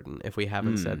Fosse Verdon if we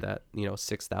haven't said that, you know,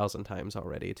 6,000 times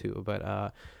already too.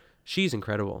 But she's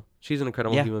incredible. She's an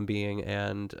incredible human being,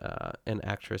 and an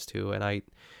actress too. And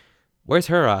where's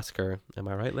her Oscar? Am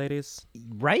I right, ladies?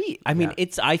 Right? I mean,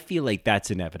 I feel like that's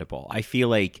inevitable. I feel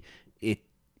like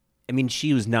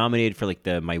she was nominated for, like,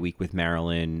 the My Week with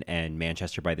Marilyn and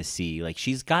Manchester by the Sea. Like,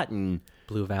 she's gotten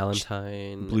Blue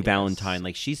Valentine.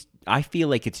 Like, I feel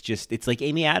like it's like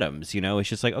Amy Adams, you know? It's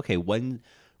just like, okay,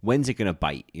 when's it gonna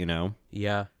bite, you know?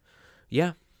 Yeah.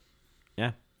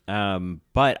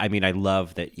 But I mean, I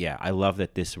love that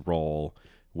this role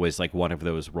was, like, one of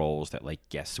those roles that, like,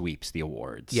 sweeps the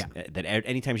awards. Yeah. That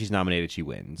anytime she's nominated, she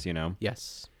wins, you know?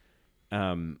 Yes.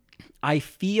 I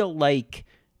feel like,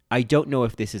 I don't know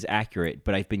if this is accurate,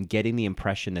 but I've been getting the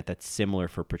impression that that's similar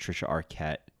for Patricia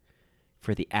Arquette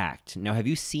for The Act. Now, have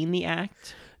you seen The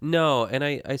Act? No, and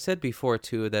I said before,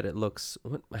 too, that it looks...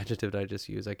 What adjective did I just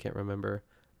use? I can't remember.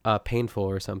 Painful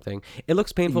or something. It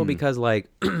looks painful because, like,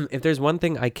 if there's one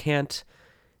thing I can't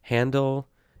handle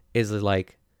is,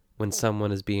 like, when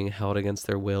someone is being held against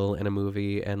their will in a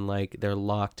movie, and, like, they're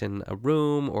locked in a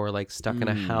room or, like, stuck in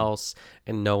a house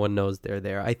and no one knows they're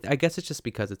there. I guess it's just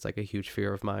because it's, like, a huge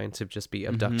fear of mine to just be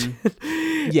abducted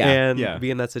and be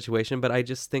in that situation. But I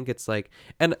just think it's like,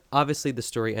 and obviously the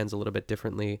story ends a little bit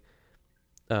differently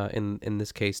in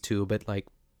this case too, but, like,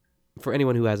 for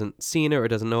anyone who hasn't seen it or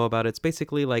doesn't know about it, it's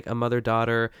basically like a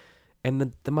mother-daughter.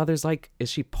 And the mother's like, is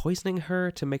she poisoning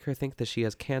her to make her think that she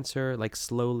has cancer, like,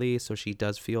 slowly, so she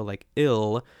does feel, like,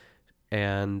 ill?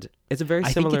 And it's a very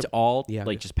similar... I think it's all,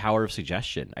 like, just power of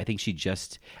suggestion. I think she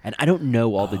just... And I don't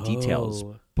know all the details,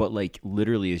 but, like,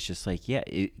 literally it's just like,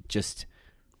 it just...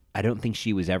 I don't think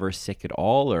she was ever sick at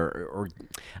all, or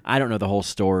I don't know the whole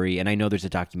story. And I know there's a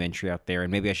documentary out there,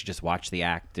 and maybe I should just watch The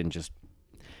Act and just...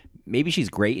 Maybe she's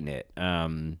great in it.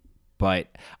 But...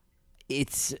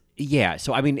 It's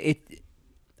so I mean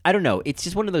I don't know. It's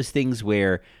just one of those things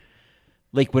where,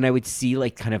 like, when I would see,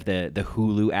 like, kind of the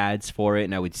Hulu ads for it,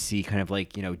 and I would see kind of,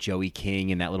 like, you know, Joey King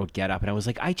in that little getup, and I was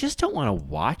like, I just don't want to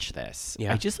watch this.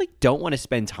 I just, like, don't want to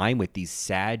spend time with these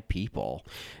sad people.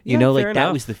 You know, like,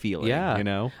 that was the feeling. Yeah. You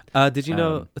know. Did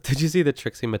you see that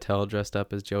Trixie Mattel dressed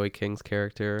up as Joey King's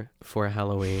character for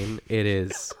Halloween? It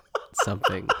is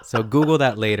something. So Google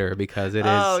that later, because it is.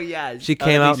 Oh yes. She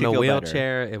came out in a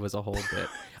wheelchair. Better. It was a whole bit.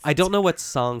 I don't know what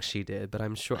song she did, but I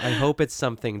hope it's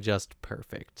something just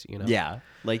perfect, you know? Yeah.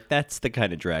 Like, that's the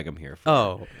kind of drag I'm here for.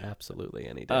 Oh, absolutely.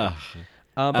 Any day.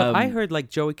 But I heard, like,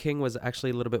 Joey King was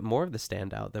actually a little bit more of the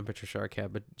standout than Patricia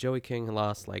Arquette, but Joey King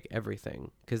lost, like,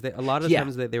 everything. Because a lot of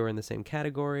times they were in the same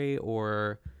category,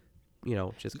 or, you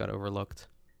know, just got overlooked.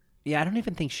 Yeah, I don't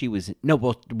even think she was... No,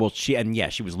 well, she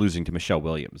was losing to Michelle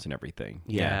Williams and everything.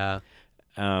 Yeah.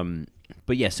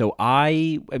 But yeah, so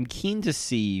I am keen to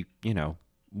see, you know,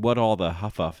 what all the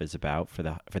huffuff is about for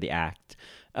the act.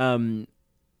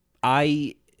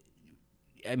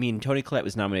 I mean, Toni Collette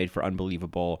was nominated for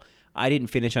Unbelievable. I didn't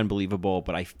finish Unbelievable,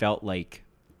 but I felt like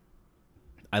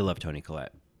I love Toni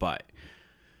Collette, but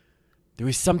there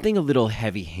was something a little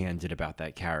heavy-handed about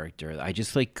that character. I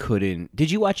just like couldn't.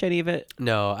 Did you watch any of it?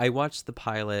 No, I watched the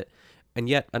pilot, and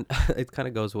yet it kind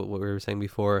of goes with what we were saying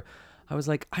before. I was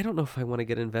like, I don't know if I want to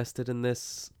get invested in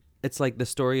this. It's like the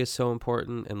story is so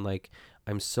important, and like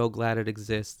I'm so glad it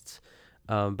exists.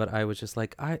 But I was just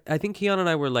like, I think Keon and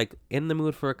I were like in the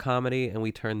mood for a comedy, and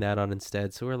we turned that on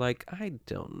instead. So we're like, I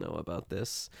don't know about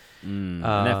this. And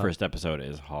that first episode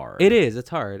is hard. It is. It's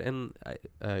hard, and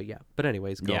yeah. But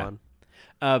anyways, go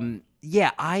on.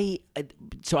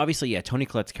 So obviously, Toni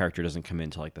Collette's character doesn't come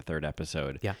into like the third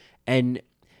episode. Yeah. And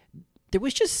there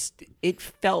was just, it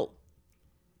felt,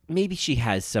 maybe she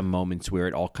has some moments where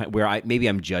it all maybe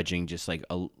I'm judging just like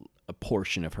a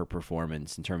portion of her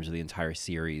performance in terms of the entire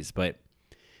series, but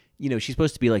you know, she's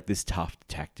supposed to be like this tough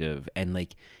detective, and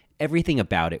like everything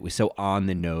about it was so on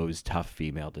the nose, tough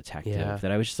female detective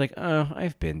that I was just like, oh,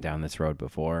 I've been down this road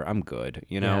before. I'm good,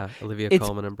 you know. Yeah, Olivia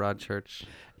Colman and Broadchurch.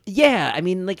 Yeah, I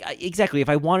mean, like, exactly. If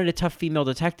I wanted a tough female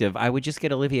detective, I would just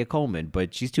get Olivia Colman,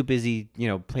 but she's too busy, you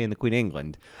know, playing the Queen of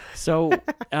England. So,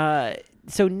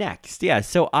 so next,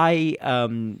 so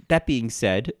that being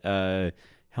said,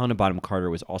 Helena Bonham Carter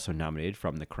was also nominated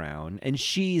from The Crown, and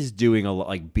she's doing a lot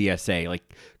like BSA,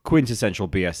 like quintessential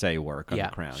BSA work on The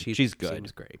Crown. She's good.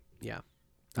 Seems great. Yeah.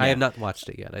 I have not watched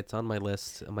it yet. It's on my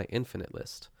list, on my infinite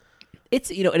list.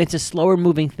 It's, you know, and it's a slower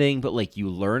moving thing, but like you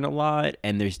learn a lot,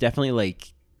 and there's definitely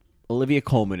like Olivia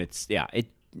Colman.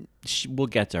 We'll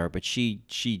get to her, but she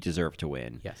deserved to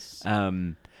win. Yes.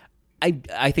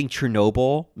 I think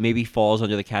Chernobyl maybe falls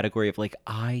under the category of like,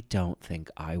 I don't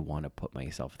think I want to put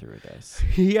myself through this.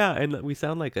 Yeah, and we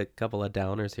sound like a couple of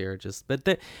downers here,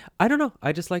 but I don't know.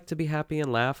 I just like to be happy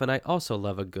and laugh, and I also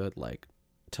love a good like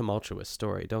tumultuous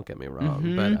story. Don't get me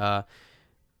wrong, but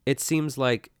it seems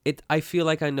like it. I feel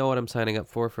like I know what I'm signing up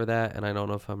for that, and I don't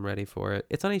know if I'm ready for it.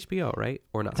 It's on HBO, right,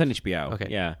 or not? It's on HBO. Okay,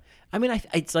 yeah. I mean,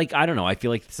 it's like, I don't know. I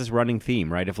feel like this is a running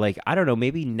theme, right? Of like, I don't know,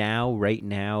 maybe right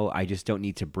now, I just don't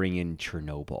need to bring in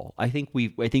Chernobyl. I think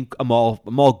I'm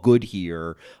all good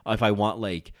here if I want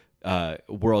like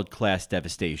world-class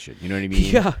devastation. You know what I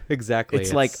mean? Yeah, exactly.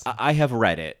 It's like, I have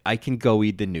read it. I can go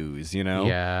eat the news, you know?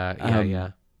 Yeah.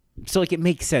 So like, it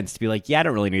makes sense to be like, I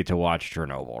don't really need to watch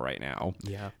Chernobyl right now.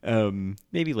 Yeah.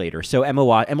 Maybe later. So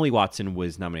Emily Watson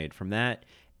was nominated from that.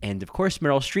 And, of course,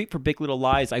 Meryl Streep for Big Little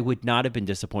Lies. I would not have been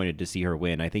disappointed to see her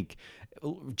win. I think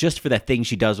just for that thing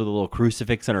she does with a little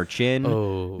crucifix on her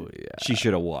chin, she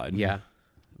should have won. Yeah.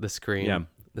 The Scream. Yeah.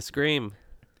 The Scream.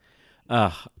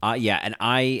 And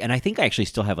I think I actually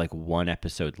still have, like, one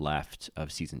episode left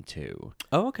of season 2.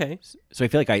 Oh, okay. So I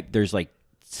feel like there's, like,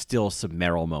 still some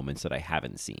Meryl moments that I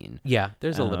haven't seen. Yeah,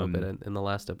 there's a little bit in the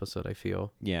last episode, I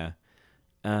feel. Yeah.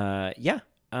 So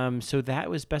that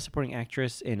was Best Supporting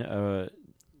Actress in a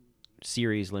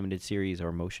limited series,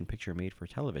 or motion picture made for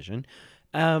television.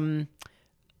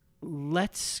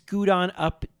 Let's scoot on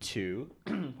up to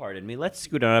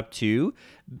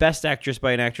Best Actress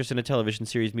by an Actress in a Television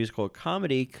Series, Musical, or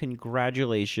Comedy.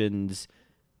 Congratulations,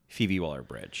 Phoebe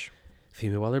Waller-Bridge.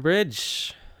 Phoebe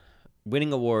Waller-Bridge.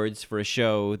 Winning awards for a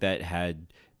show that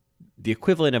had the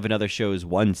equivalent of another show's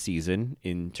one season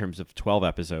in terms of 12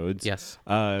 episodes. Yes.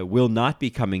 Will not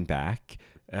be coming back.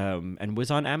 And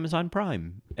was on Amazon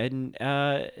Prime, and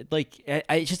I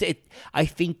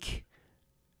think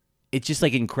it's just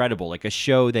like incredible, like a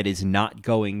show that is not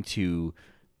going to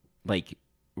like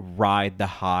ride the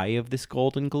high of this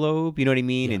Golden Globe, you know what I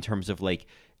mean? Yeah. In terms of like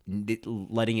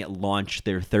letting it launch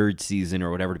their third season or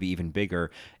whatever to be even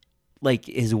bigger, like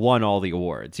has won all the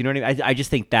awards. You know what I mean? I just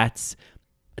think that's,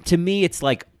 to me, it's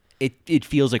like it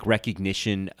feels like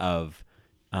recognition of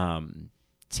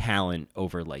talent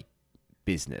over like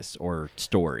business or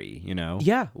story, you know?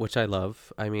 Yeah, which I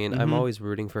love. I mean, I'm always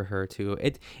rooting for her too.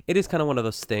 It is kind of one of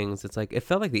those things. It's like, it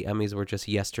felt like the Emmys were just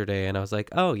yesterday, and I was like,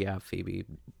 oh yeah, Phoebe.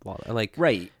 Like,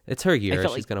 right. It's her year.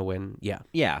 She's gonna win.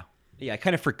 Yeah. I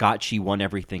kind of forgot she won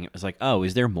everything. It was like, oh,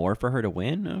 is there more for her to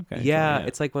win? Okay. Yeah,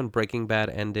 it's like when Breaking Bad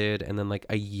ended, and then like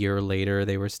a year later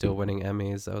they were still winning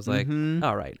Emmys. I was like,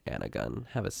 all right, Anna Gunn,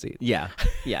 have a seat. Yeah,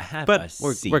 have but a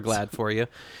seat. We're glad for you.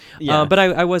 Yeah. But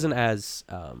I wasn't as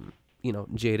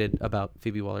jaded about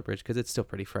Phoebe Waller-Bridge, because it's still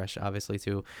pretty fresh, obviously,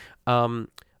 too.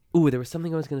 There was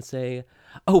something I was going to say.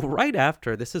 Oh, right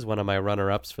after, this is one of my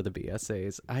runner-ups for the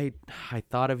BSAs. I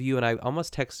thought of you, and I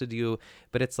almost texted you,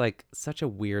 but it's like such a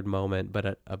weird moment,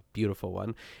 but a beautiful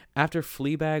one. After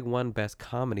Fleabag won Best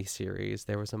Comedy Series,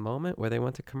 there was a moment where they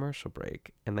went to commercial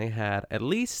break, and they had at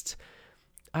least,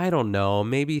 I don't know,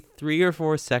 maybe 3 or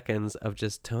 4 seconds of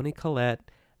just Toni Collette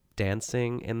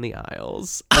dancing in the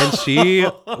aisles, and she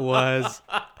was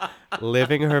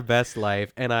living her best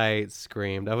life, and I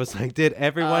screamed. I was like, did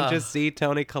everyone just see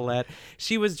Toni Collette?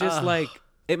 She was just like,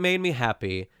 it made me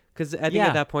happy, because I think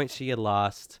at that point she had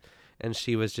lost, and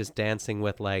she was just dancing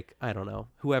with, like, I don't know,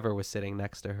 whoever was sitting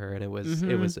next to her, and it was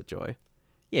a joy.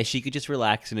 Yeah, she could just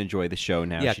relax and enjoy the show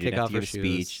now. Yeah, she didn't kick have off to give her a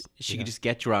speech. shoes. She could just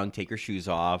get drunk, take her shoes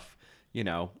off. You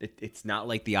know, it's not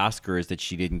like the Oscars that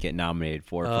she didn't get nominated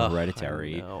for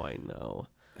Hereditary. I know.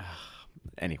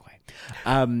 Anyway,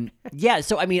 yeah.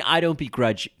 So I mean, I don't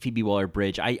begrudge Phoebe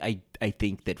Waller-Bridge. I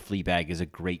think that Fleabag is a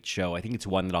great show. I think it's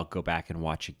one that I'll go back and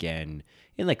watch again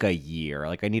in like a year.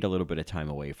 Like I need a little bit of time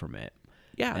away from it.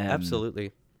 Yeah,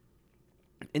 absolutely.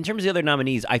 In terms of the other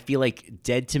nominees, I feel like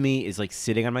Dead to Me is like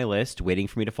sitting on my list, waiting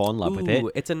for me to fall in love with it.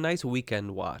 It's a nice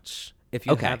weekend watch if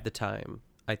you have the time.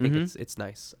 I think it's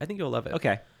nice. I think you'll love it.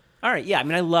 Okay. All right. Yeah. I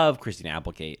mean, I love Christina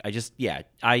Applegate.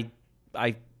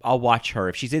 I'll watch her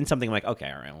if she's in something. I'm like, okay,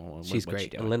 all right. Well, she's what's great. she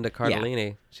doing? And Linda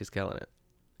Cardellini, she's killing it.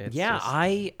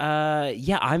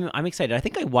 I'm excited. I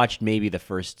think I watched maybe the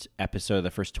first episode,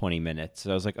 the first 20 minutes.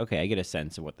 So I was like, okay, I get a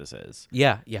sense of what this is.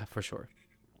 Yeah, for sure.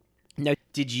 Now,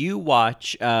 did you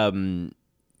watch Russian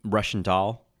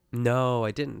Doll? No,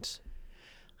 I didn't.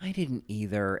 I didn't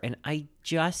either, and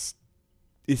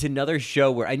it's another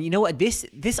show where, and you know what, this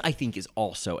I think is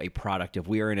also a product of,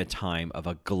 we are in a time of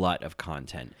a glut of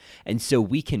content, and so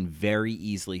we can very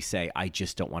easily say, I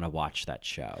just don't want to watch that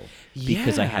show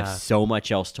because I have so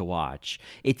much else to watch.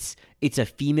 It's a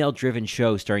female-driven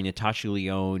show starring Natasha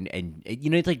Lyonne, and you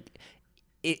know, it's like,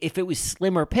 if it was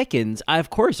Slimmer Pickens, of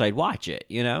course I'd watch it,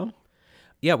 you know?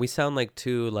 Yeah, we sound like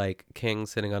two like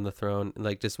kings sitting on the throne,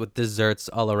 like just with desserts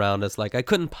all around us. Like I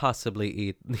couldn't possibly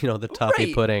eat, the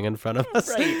toffee pudding in front of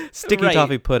us, sticky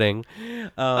toffee pudding.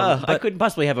 But I couldn't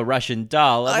possibly have a Russian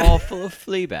doll. I'm all full of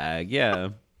Fleabag. Yeah,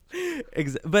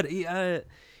 but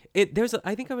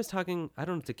I think I was talking, I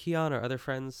don't know, to Keon or other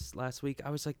friends last week.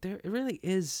 I was like, it really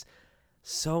is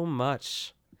so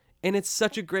much. And it's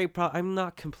such a great I'm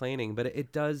not complaining, but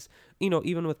it does,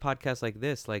 even with podcasts like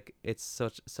this, like it's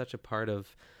such a part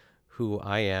of who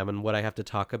I am and what I have to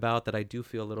talk about, that I do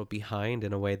feel a little behind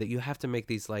in a way that you have to make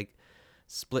these like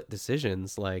split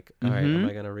decisions. Like, all right, am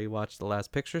I going to rewatch The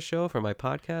Last Picture Show for my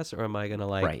podcast, or am I going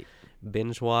to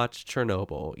binge watch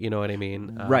Chernobyl? You know what I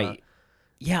mean? Right.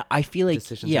 Yeah. I feel like,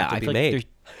 decisions have to be made.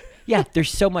 There's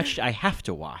so much I have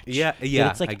to watch. Yeah.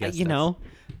 It's like, I guess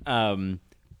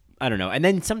I don't know. And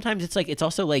then sometimes it's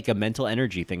also like a mental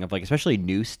energy thing of like, especially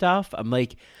new stuff. I'm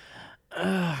like,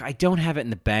 I don't have it in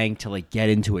the bank to like get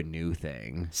into a new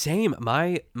thing. Same.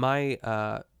 My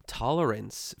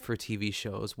tolerance for TV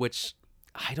shows, which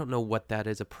I don't know what that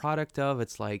is a product of.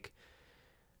 It's like,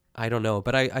 I don't know.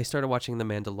 But I started watching The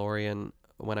Mandalorian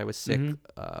when I was sick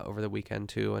over the weekend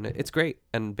too. And it's great.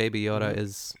 And Baby Yoda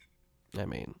is, I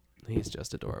mean, he's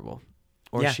just adorable.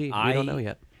 Or she. We don't know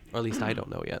yet. Or at least I don't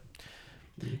know yet.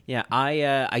 Yeah,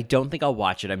 I don't think I'll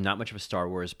watch it. I'm not much of a Star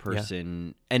Wars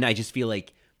person, and I just feel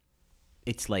like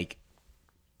it's like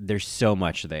there's so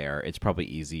much there. It's probably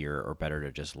easier or better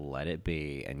to just let it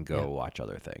be and go watch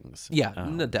other things. Yeah,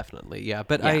 no, definitely. Yeah,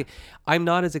 but I'm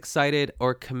not as excited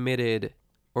or committed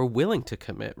or willing to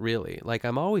commit, really. Like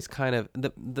I'm always kind of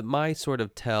my sort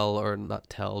of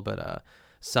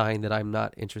sign that I'm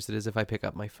not interested is if I pick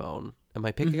up my phone. Am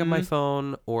I picking up my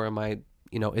phone, or am I?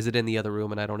 Is it in the other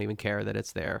room and I don't even care that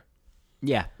it's there?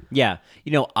 Yeah.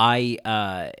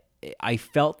 I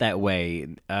felt that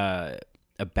way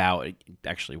about,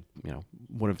 actually,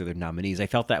 one of the other nominees. I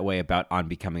felt that way about On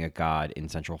Becoming a God in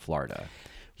Central Florida.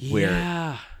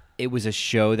 Where it was a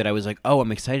show that I was like, oh,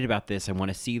 I'm excited about this. I want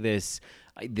to see this.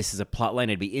 This is a plot line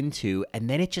I'd be into. And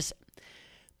then it just,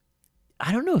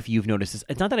 I don't know if you've noticed this.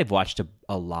 It's not that I've watched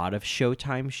a lot of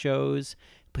Showtime shows,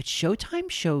 but Showtime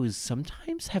shows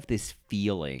sometimes have this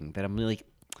feeling that I'm like,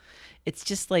 it's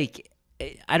just like,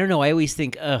 I don't know. I always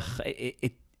think,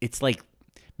 it's like,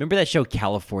 remember that show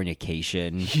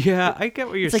Californication? Yeah, I get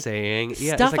what you're saying.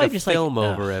 Yeah, stuff it's like I'm just film like,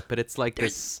 over it, but it's like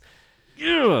this.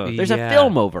 There's a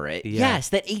film over it. Yeah. Yes,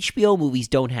 that HBO movies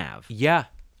don't have. Yeah.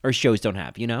 Or shows don't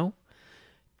have, And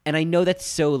I know that's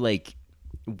so like,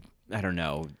 I don't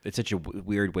know. It's such a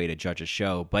weird way to judge a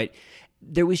show, but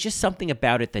there was just something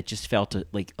about it that just felt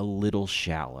like a little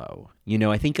shallow.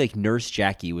 I think like Nurse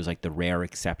Jackie was like the rare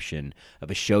exception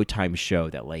of a Showtime show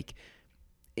that like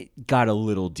it got a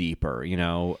little deeper,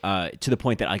 to the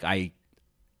point that like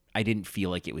I didn't feel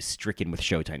like it was stricken with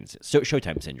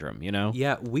Showtime syndrome,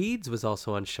 Yeah, Weeds was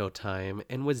also on Showtime,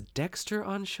 and was Dexter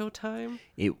on Showtime?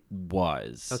 It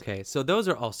was. Okay, so those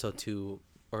are also two,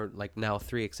 or like now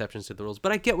three exceptions to the rules.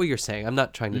 But I get what you're saying. I'm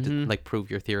not trying to like prove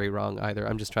your theory wrong either.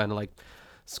 I'm just trying to like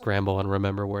scramble and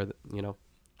remember where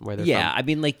where they're Yeah, from. I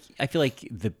mean, like, I feel like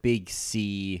The Big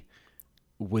C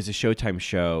was a Showtime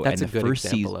show. That's and a the good first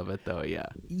example season, of it, though. Yeah.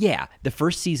 Yeah, the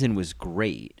first season was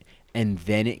great, and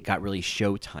then it got really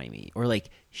Showtimey, or like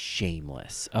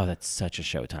Shameless. Oh, that's such a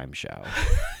Showtime show.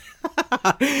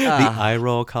 The eye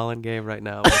roll Colin gave right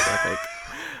now was epic.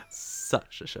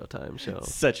 Such a Showtime show.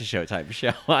 Such a Showtime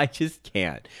show. I just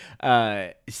can't.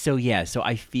 So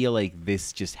I feel like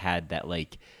this just had that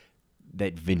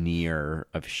that veneer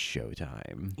of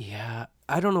Showtime. Yeah,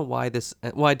 I don't know why this.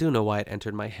 Well, I do know why it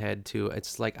entered my head too.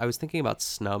 It's like I was thinking about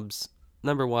snubs.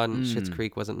 Number one, Schitt's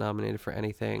Creek wasn't nominated for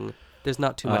anything. There's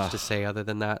not too much to say other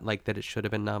than that, like that it should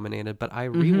have been nominated. But I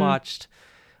rewatched.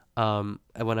 When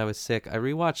I was sick, I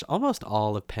rewatched almost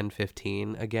all of Pen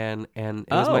 15 again, and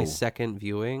it was my second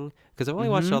viewing because I've only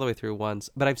watched it all the way through once.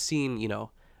 But I've seen,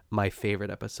 my favorite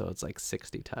episodes like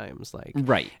 60 times,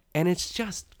 right, and it's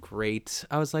just great.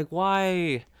 I was like,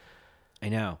 why? I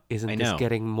know. Isn't this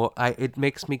getting more? It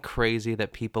makes me crazy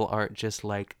that people aren't just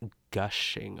like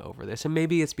gushing over this, and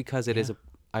maybe it's because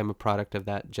I'm a product of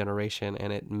that generation,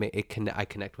 and I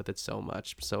connect with it so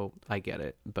much, so I get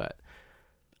it. But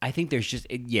I think there's just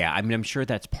I mean, I'm sure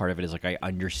that's part of it. Is like I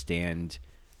understand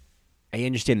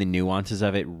the nuances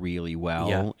of it really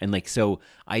well, and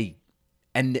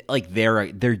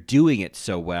they're doing it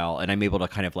so well, and I'm able to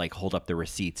kind of like hold up the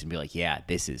receipts and be like, yeah,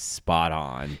 this is spot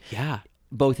on. Yeah.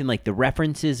 Both in like the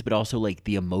references, but also like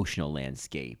the emotional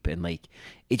landscape, and like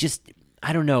it just,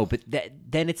 I don't know. But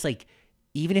then it's like,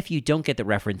 even if you don't get the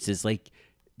references, like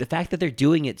the fact that they're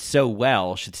doing it so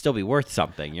well should still be worth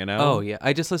something, Oh yeah,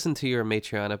 I just listened to your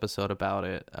Matreon episode about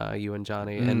it, you and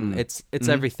Johnny, and it's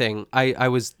everything. I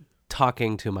was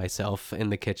talking to myself in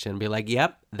the kitchen, be like,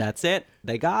 "Yep, that's it.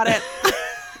 They got it."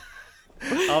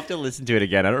 I'll have to listen to it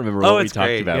again. I don't remember what we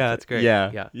talked about. Yeah, it's great.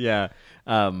 Yeah.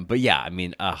 But yeah, I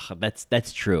mean,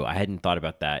 that's true. I hadn't thought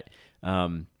about that.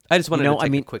 I just wanted to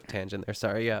take a quick tangent there.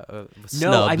 Sorry. Yeah.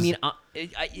 No, I mean,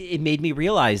 it made me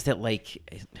realize that like,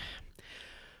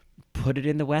 put it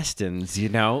in the Westons.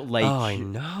 Like. Oh, I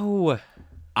know.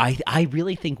 I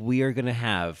really think we are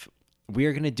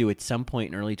gonna do at some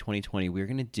point in early 2020. We're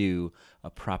gonna do a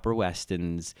proper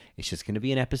Westons. It's just gonna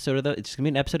be an episode of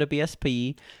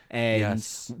BSP, and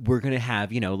we're gonna have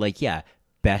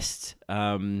best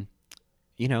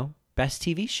best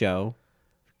TV show,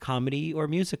 comedy or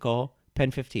musical,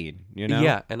 Pen 15.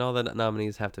 Yeah, and all the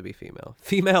nominees have to be female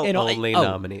only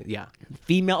nominees. Yeah,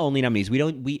 female only nominees.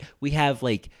 We have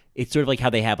like. It's sort of like how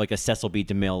they have like a Cecil B.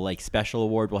 DeMille like special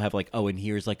award. We'll have like, and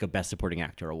here's like a Best Supporting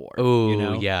Actor award.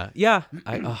 Oh, yeah.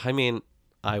 I mean,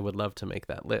 I would love to make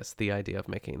that list. The idea of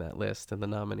making that list and the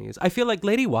nominees. I feel like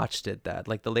Lady Watch did that,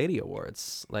 like the Lady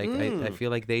Awards. Like I feel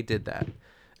like they did that,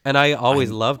 and I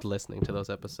always loved listening to those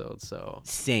episodes. So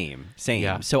same.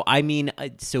 Yeah. So I mean,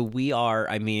 so we are.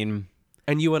 I mean,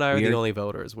 and you and I are the only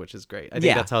voters, which is great. I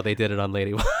think that's how they did it on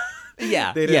Lady Watch.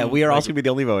 Yeah, we are also going to be the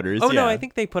only voters. Oh, no, I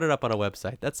think they put it up on a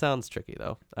website. That sounds tricky,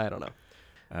 though. I don't know.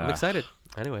 I'm excited.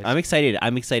 Anyways. I'm excited.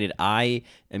 I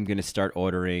am going to start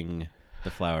ordering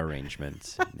the flower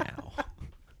arrangements now.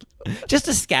 Just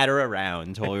to scatter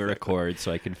around while we record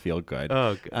so I can feel good.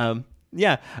 Oh, good.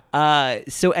 Yeah.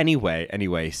 So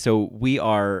anyway, so we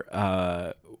are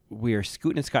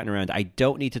scooting and scotting around. I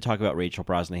don't need to talk about Rachel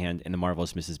Brosnahan and The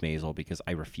Marvelous Mrs. Maisel because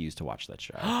I refuse to watch that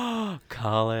show.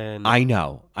 Colin. I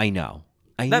know.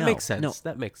 That makes sense. No,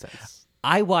 that makes sense.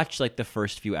 I watched like the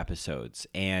first few episodes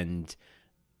and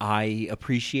I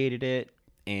appreciated it,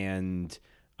 and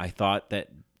I thought that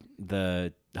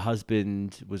the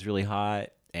husband was really hot.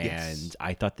 And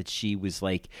I thought that she was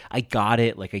like, I got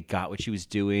it. Like, I got what she was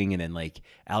doing. And then, like,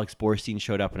 Alex Borstein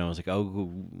showed up, and I was like,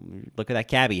 oh, look at that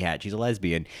cabbie hat. She's a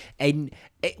lesbian. And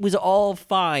it was all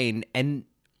fine. And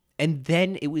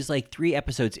then it was like 3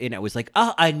 episodes in, I was like,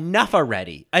 oh, enough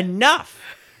already. Enough.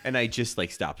 And I just,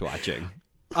 like, stopped watching.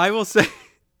 I will say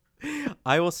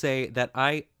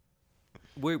that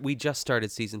we just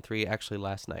started season 3 actually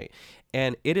last night.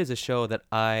 And it is a show that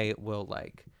I will,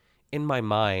 like, in my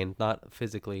mind, not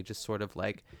physically, just sort of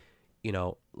like,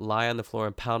 lie on the floor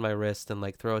and pound my wrist and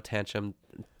like throw a tantrum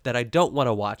that I don't want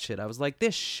to watch it. I was like,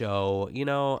 this show,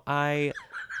 I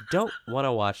don't want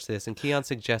to watch this. And Keon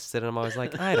suggested it, and I was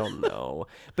like, I don't know.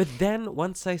 But then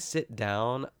once I sit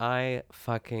down, I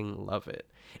fucking love it.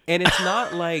 And it's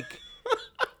not like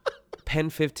Pen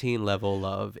 15 level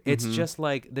love. It's just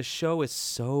like the show is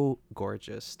so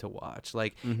gorgeous to watch.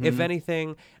 Like, if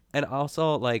anything, and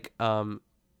also like,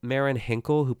 Maren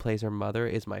Hinkle, who plays her mother,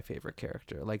 is my favorite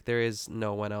character. Like, there is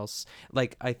no one else.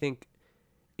 Like, I think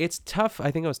it's tough.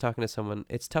 I think I was talking to someone.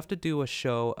 It's tough to do a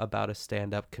show about a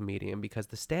stand-up comedian because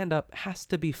the stand-up has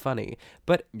to be funny,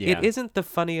 but it isn't the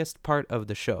funniest part of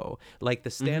the show. Like the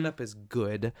stand-up is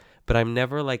good, but I'm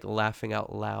never like laughing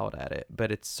out loud at it.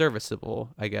 But it's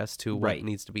serviceable, I guess, to what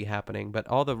needs to be happening. But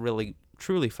all the really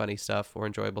truly funny stuff or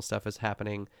enjoyable stuff is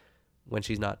happening when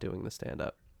she's not doing the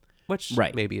stand-up, which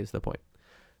maybe is the point.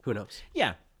 Who knows?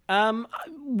 Yeah.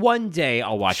 One day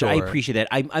I'll watch it. I appreciate that.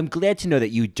 I'm glad to know that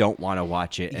you don't want to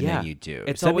watch it and then you do.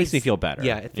 It's so that always, makes me feel better.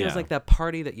 Yeah, it feels like that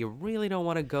party that you really don't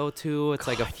want to go to. It's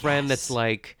like a friend that's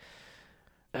like,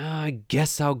 I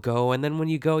guess I'll go. And then when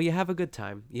you go, you have a good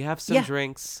time. You have some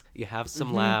drinks, you have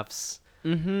some laughs,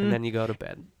 and then you go to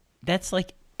bed. That's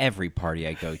like every party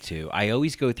I go to. I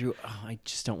always go through, I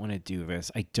just don't want to do this.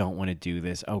 I don't want to do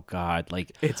this. Oh, God.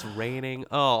 Like it's raining.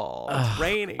 It's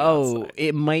raining. Outside.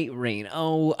 It might rain.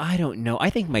 I don't know.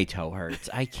 I think my toe hurts.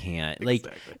 I can't. Like,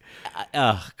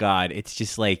 God. It's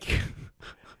just like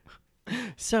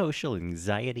social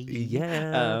anxiety.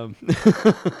 Yeah.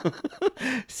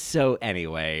 So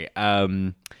anyway,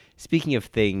 speaking of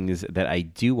things that I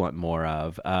do want more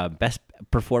of, best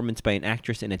performance by an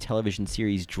actress in a television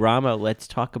series drama. Let's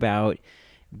talk about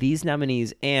these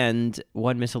nominees and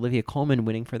one Miss Olivia Colman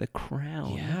winning for The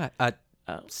Crown. Yeah,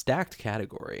 stacked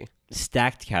category.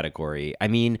 Stacked category. I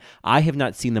mean, I have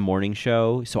not seen The Morning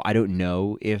Show, so I don't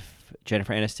know if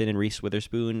Jennifer Aniston and Reese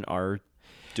Witherspoon are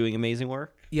doing amazing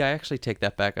work. Yeah, I actually take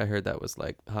that back. I heard that was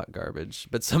like hot garbage,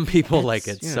 but some people like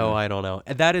it, so I don't know.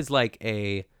 And that is like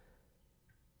a...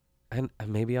 And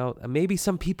maybe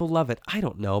some people love it. I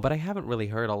don't know, but I haven't really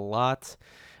heard a lot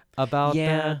about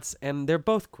that. And they're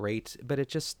both great, but it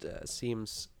just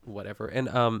seems whatever.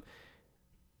 And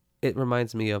it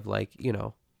reminds me of like, you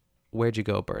know, Where'd You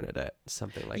Go, Bernadette?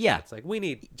 Something like that. It's like we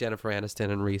need Jennifer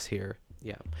Aniston and Reese here.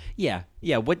 Yeah.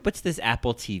 What's this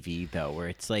Apple TV though, where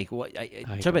it's like what?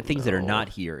 Talk about things that are not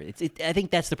here. I think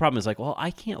that's the problem. Is like, well,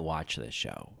 I can't watch this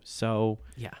show, so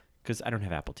because I don't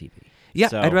have Apple TV. Yeah,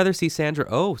 so, I'd rather see Sandra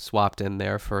Oh swapped in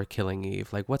there for Killing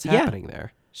Eve. Like, what's happening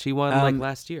there? She won like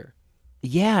last year.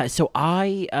 Yeah, so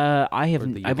I've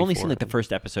only seen like the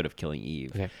first episode of Killing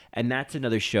Eve, and that's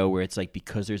another show where it's like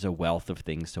because there's a wealth of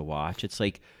things to watch. It's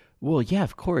like, well, yeah,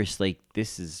 of course, like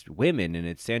this is women and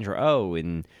it's Sandra Oh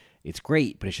and it's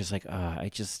great, but it's just like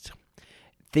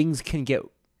things can get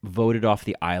voted off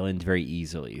the island very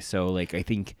easily. So like I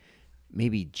think.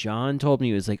 Maybe John told me,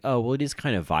 he was like, oh, well, it is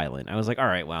kind of violent. I was like, all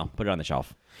right, well, put it on the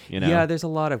shelf. You know? Yeah, there's a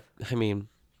lot of, I mean,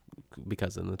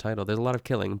 because in the title, there's a lot of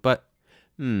killing. But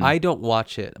I don't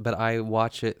watch it, but I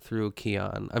watch it through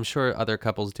Keon. I'm sure other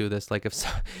couples do this. Like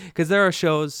because there are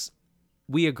shows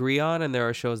we agree on and there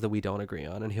are shows that we don't agree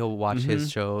on. And he'll watch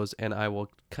his shows and I will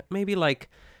maybe like,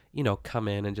 you know, come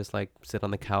in and just like sit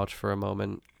on the couch for a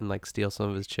moment and like steal some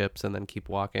of his chips and then keep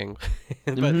walking.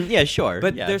 But, yeah, sure.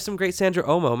 But there's some great Sandra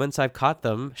Oh moments. I've caught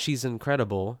them. She's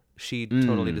incredible. She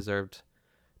totally deserved.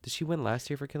 Did she win last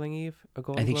year for Killing Eve? A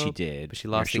Golden Globe? I think she did. But she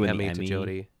lost the Emmy to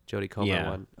Jodie. Jodie Comer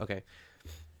won. Okay.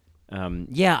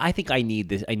 I think I need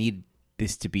this. I need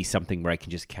this to be something where I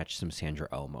can just catch some Sandra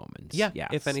Oh moments. Yeah. Yes.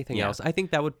 If anything else, I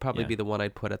think that would probably be the one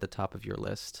I'd put at the top of your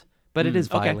list. But it is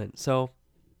violent, so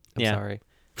I'm sorry.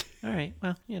 All right.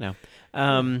 Well, you know.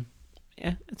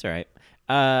 Yeah, that's all right.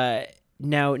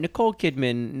 Now, Nicole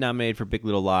Kidman nominated for Big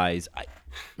Little Lies.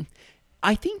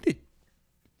 I think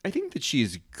that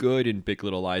she's good in Big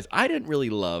Little Lies. I didn't really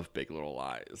love Big Little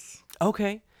Lies.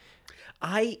 Okay.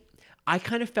 I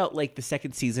kind of felt like the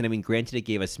second season, I mean, granted it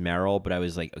gave us Meryl, but I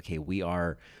was like, okay,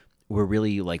 we're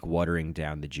really like watering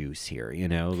down the juice here, you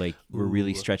know? Like we're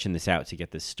really stretching this out to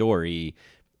get this story.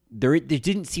 There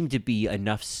didn't seem to be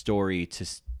enough story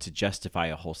to justify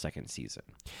a whole second season.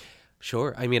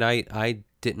 Sure. I mean, I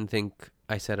didn't think,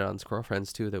 I said it on Squirrel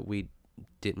Friends too, that we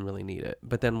didn't really need it.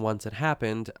 But then once it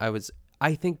happened,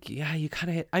 I think, you kind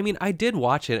of hit, I mean, I did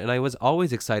watch it and I was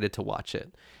always excited to watch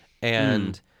it.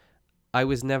 And I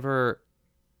was never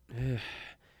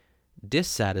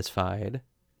dissatisfied,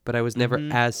 but I was never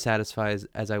as satisfied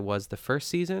as I was the first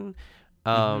season.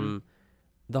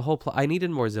 The whole I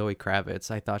needed more Zoe Kravitz.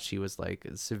 I thought she was like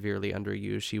severely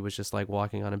underused. She was just like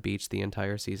walking on a beach the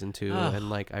entire season 2, and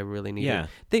like I really needed.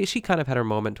 She kind of had her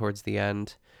moment towards the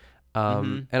end,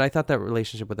 and I thought that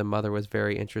relationship with the mother was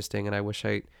very interesting. And I wish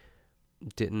I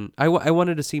didn't. I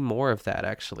wanted to see more of that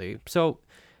actually. So,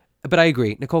 but I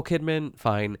agree. Nicole Kidman,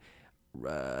 fine.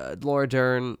 Laura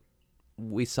Dern,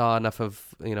 we saw enough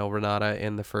of Renata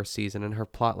in the first season, and her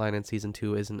plotline in season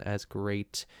 2 isn't as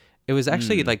great. It was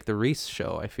actually like the Reese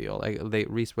show. I feel like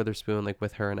Reese Witherspoon, like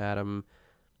with her and Adam.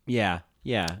 Yeah.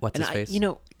 What's his face?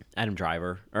 Adam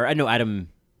Driver, or I know Adam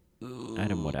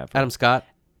whatever. Adam Scott.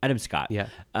 Adam Scott. Yeah.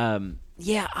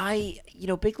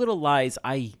 Big Little Lies,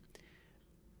 I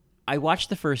watched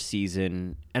the first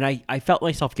season, and I felt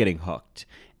myself getting hooked,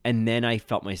 and then I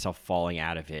felt myself falling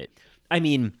out of it. I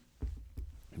mean,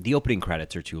 the opening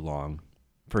credits are too long,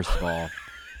 first of all.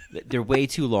 They're way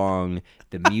too long.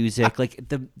 The music, like,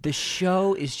 the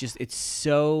show is just, it's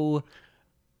so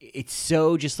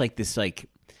just like this, like,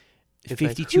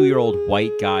 52-year-old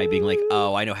white guy being like,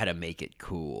 oh, I know how to make it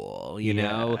cool, you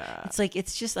know?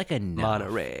 It's just like a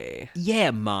Monterey. Yeah,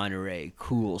 Monterey,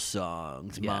 cool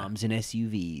songs, moms in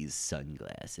SUVs,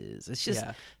 sunglasses. It's just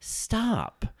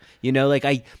stop. You know, like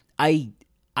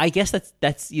I guess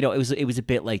that's you know, it was a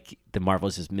bit like The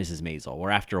Marvelous Mrs. Maisel, where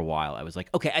after a while I was like,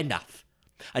 okay, enough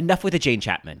with the Jane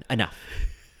Chapman, enough.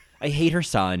 I hate her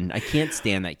son. I can't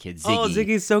stand that kid, Ziggy. Oh,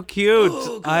 Ziggy's so cute.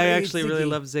 Oh, I actually really Ziggy.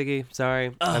 love Ziggy.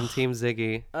 Sorry, I'm Team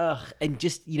Ziggy. And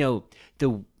just, you know,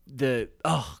 the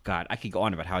oh god, I could go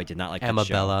on about how I did not like that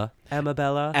show.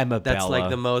 Amabella. That's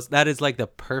like that is like the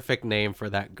perfect name for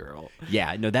that girl.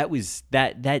 Yeah, no, that was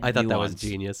that I thought that was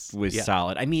genius. Was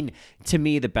solid. I mean, to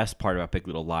me, the best part about Big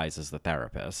Little Lies is the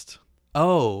therapist.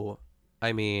 Oh,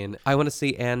 I mean, I want to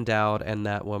see Ann Dowd and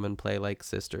that woman play like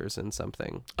sisters in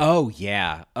something. Oh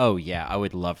yeah, I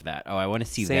would love that. Oh, I want to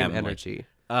see Same them energy.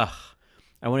 Like,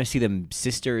 I want to see them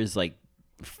sisters like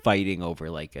fighting over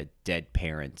like a dead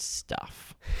parent's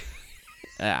stuff.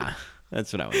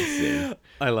 That's what I want to see.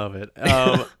 I love it.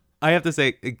 I have to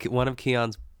say, one of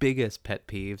Keon's biggest pet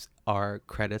peeves are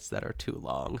credits that are too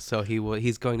long. So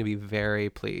he's going to be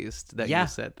very pleased that you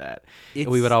said that.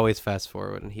 We would always fast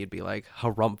forward, and he'd be like,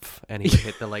 harumph, and he would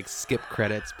hit the like skip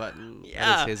credits button. Yeah.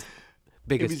 That is his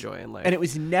biggest joy in life. And it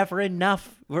was never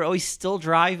enough. We're always still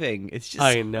driving. It's just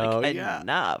I know, like,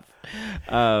 enough.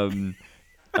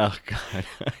 Oh God,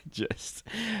 just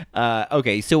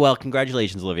okay. So, well,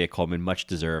 congratulations, Olivia Colman. Much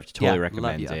deserved. Totally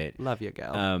recommend it. Love you,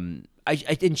 gal.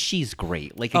 And she's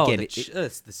great. Like again, again,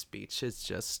 it's the speech. It's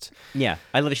just I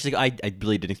love it. She's like, I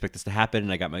really didn't expect this to happen,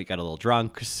 and I got a little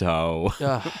drunk. So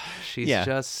she's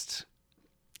just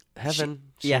heaven.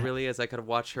 She really is. I could have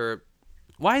watched her.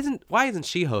 Why isn't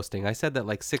she hosting? I said that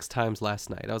like 6 times last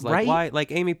night. I was like, why?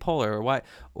 Like Amy Poehler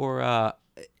or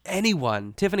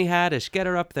anyone, Tiffany Haddish, get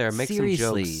her up there, make some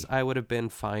jokes. I would have been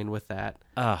fine with that.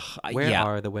 Where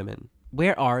are the women?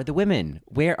 Where are the women?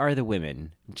 Where are the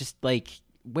women? Just like,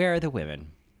 where are the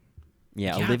women?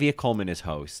 Yeah, Olivia Colman is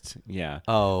host. Yeah.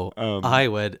 Oh, I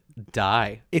would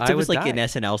die. If it was like an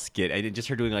SNL skit, I just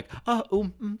her doing like,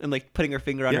 and like putting her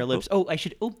finger on her lips. Oh, I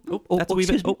should. That's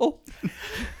excuse me.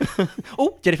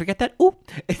 Did I forget that? Oh,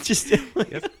 it's just.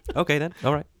 Okay then.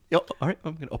 All right. All right.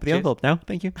 I'm gonna open the envelope now.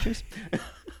 Thank you. Cheers.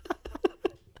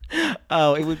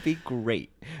 Oh, it would be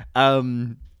great.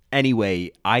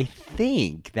 Anyway, I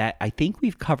think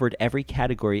we've covered every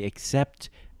category except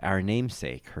our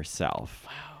namesake herself.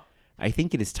 Wow. I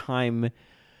think it is time.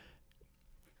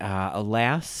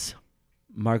 Alas,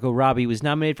 Margot Robbie was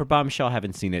nominated for Bombshell.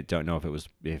 Haven't seen it. Don't know if it was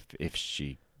if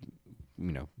she,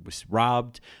 was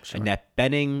robbed. Sure. Annette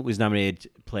Bening was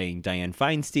nominated playing Diane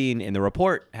Feinstein in The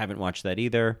Report. Haven't watched that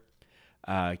either.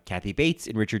 Kathy Bates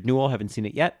and Richard Newell. Haven't seen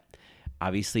it yet.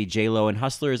 Obviously, J-Lo in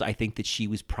Hustlers. I think that she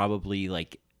was probably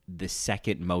like the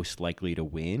second most likely to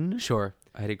win. Sure,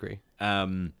 I'd agree.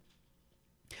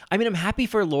 I mean, I'm happy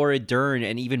for Laura Dern,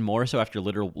 and even more so after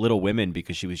Little Women,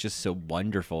 because she was just so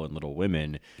wonderful in Little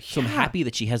Women. So I'm happy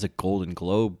that she has a Golden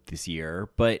Globe this year,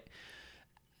 but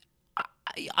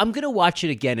I'm going to watch it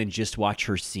again and just watch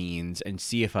her scenes and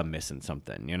see if I'm missing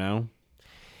something, you know?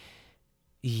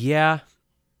 Yeah.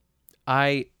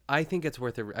 I think it's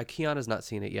worth it. Keanu's not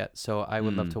seen it yet, so I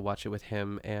would love to watch it with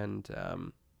him, and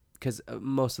because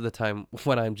most of the time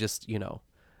when I'm just,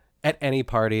 at any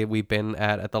party we've been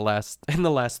at in the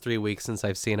last 3 weeks since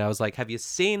I've seen, I was like, have you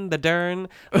seen the Dern?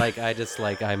 Like,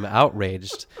 I'm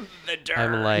outraged. The Dern.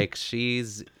 I'm like,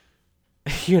 she's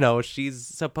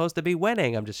supposed to be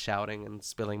winning. I'm just shouting and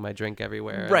spilling my drink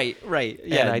everywhere. Right.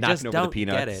 Yeah, and I just over don't the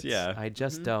peanuts. get it. Yeah. I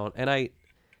just don't. And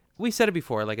we said it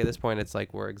before, like at this point, it's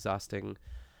like we're exhausting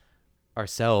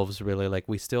ourselves, really. Like,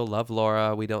 we still love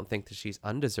Laura. We don't think that she's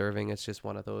undeserving. It's just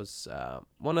one of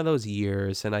those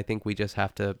years, and I think we just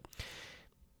have to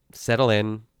settle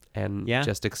in and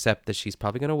just accept that she's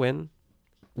probably going to win.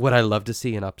 Would I love to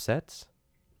see an upset?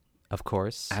 Of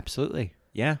course. Absolutely.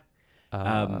 Yeah.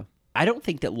 I don't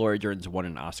think that Laura Dern's won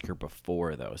an Oscar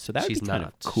before, though, so that would be kind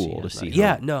of cool to see her.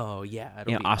 Yeah, no, yeah.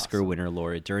 Oscar awesome. winner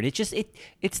Laura Dern.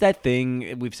 It's that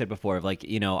thing we've said before of like,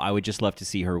 I would just love to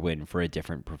see her win for a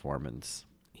different performance.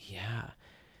 Yeah.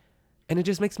 And it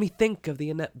just makes me think of the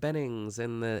Annette Benings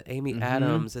and the Amy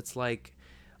Adams. It's like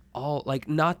all, like,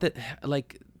 not that,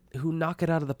 like, who knock it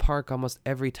out of the park almost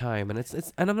every time. And it's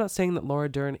and I'm not saying that Laura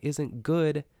Dern isn't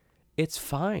good. It's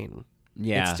fine.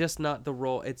 Yeah. It's just not the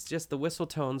role. It's just the whistle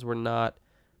tones were not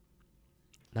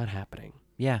happening.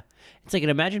 Yeah. It's like, and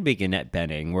imagine being Annette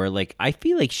Bening, where like I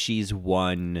feel like she's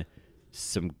won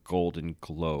some Golden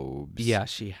Globes. Yeah,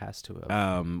 she has to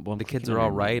have. Well, The Kids Are All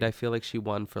Right. I feel like she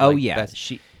won for. Oh like, yeah, best,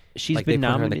 she's like been they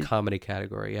put her nominated in the comedy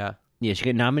category. Yeah. Yeah, she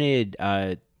got nominated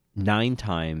 9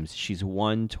 times. She's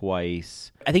won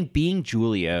twice. I think Being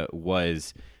Julia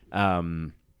was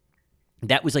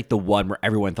that was like the one where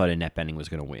everyone thought Annette Bening was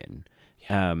going to win.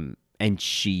 Yeah. And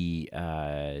she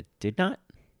did not.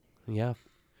 Yeah.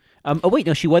 Oh wait,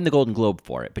 no, she won the Golden Globe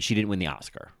for it, but she didn't win the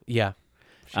Oscar. Yeah.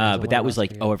 But that was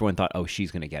like, oh, everyone thought, oh, she's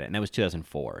going to get it. And that was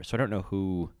 2004. So I don't know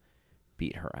who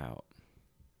beat her out.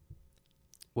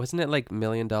 Wasn't it like $1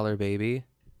 Million Baby?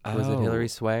 Was it Hilary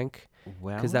Swank?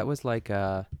 Well, because that was like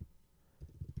I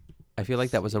feel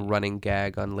like that was a running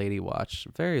gag on Lady Watch.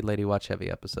 Very Lady Watch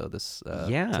heavy episode this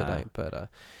tonight. But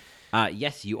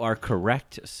yes, you are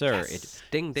correct, sir. Yes.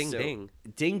 Ding, ding, ding.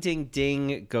 Ding, ding,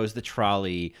 ding goes the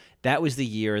trolley. That was the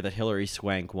year that Hilary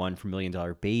Swank won for $1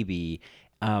 Million Baby.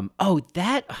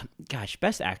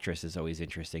 Best Actress is always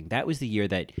interesting. That was the year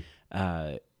that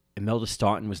Imelda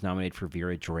Staunton was nominated for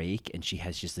Vera Drake, and she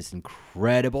has just this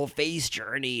incredible face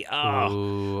journey. Oh,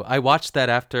 ooh, I watched that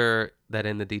after that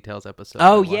In the Details episode.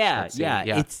 Oh yeah.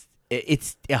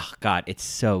 It's oh god, it's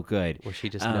so good. Where she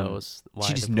just knows why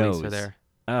she just the police knows. are there.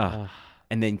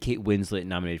 And then Kate Winslet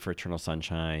nominated for Eternal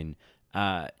Sunshine.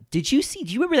 Do you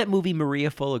remember that movie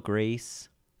Maria Full of Grace?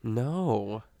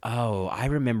 No. Oh, I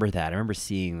remember that. I remember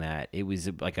seeing that. It was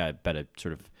like about a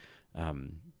sort of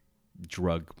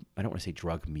drug, I don't want to say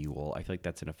drug mule. I feel like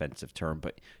that's an offensive term,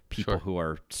 but people who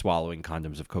are swallowing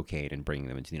condoms of cocaine and bringing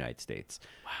them into the United States.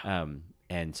 Wow.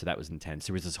 And so that was intense.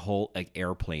 There was this whole like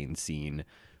airplane scene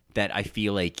that I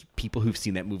feel like people who've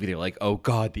seen that movie, they're like, oh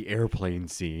God, the airplane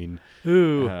scene.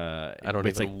 Ooh. I don't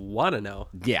even want to know.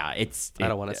 Yeah, I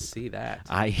don't want to see that.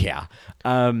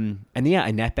 And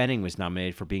Annette Bening was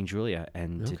nominated for Being Julia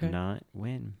and did not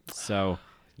win. So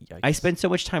yikes. I spent so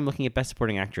much time looking at Best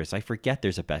Supporting Actress, I forget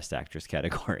there's a Best Actress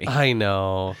category. I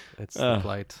know. It's the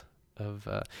plight of...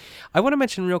 I want to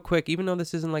mention real quick, even though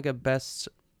this isn't like a Best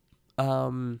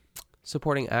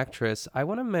Supporting Actress, I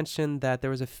want to mention that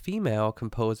there was a female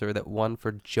composer that won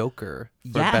for Joker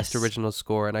for Best Original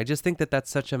Score, and I just think that that's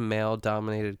such a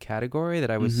male-dominated category that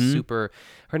I was super...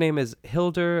 Her name is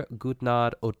Hildur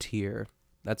Gudnad Otir.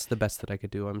 That's the best that I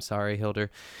could do. I'm sorry, Hildur.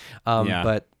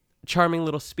 But charming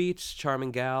little speech,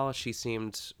 charming gal. She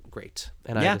seemed great,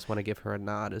 and I just want to give her a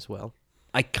nod as well.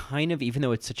 I kind of, even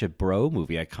though it's such a bro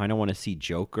movie, I kind of want to see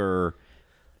Joker...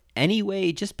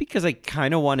 anyway, just because I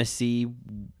kind of want to see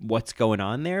what's going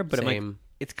on there, but I'm like,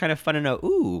 it's kind of fun to know,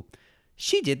 ooh,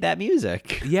 she did that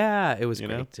music. Yeah, it was great.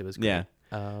 Know? It was great.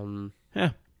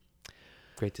 Yeah.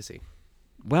 Great to see.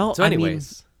 Well, so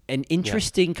anyways, I mean, an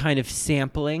interesting kind of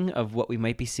sampling of what we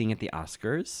might be seeing at the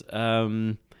Oscars. I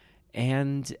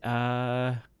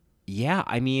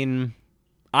mean,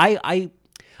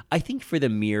 I think for the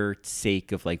mere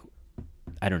sake of like,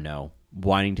 I don't know,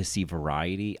 wanting to see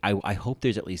variety, I hope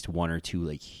there's at least one or two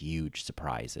like huge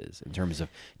surprises in terms of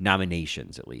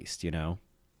nominations, at least, you know?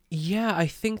 Yeah, I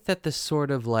think that the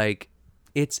sort of like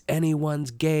it's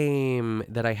anyone's game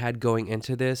that I had going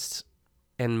into this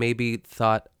and maybe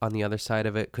thought on the other side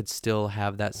of it could still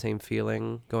have that same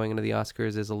feeling going into the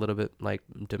Oscars is a little bit like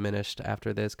diminished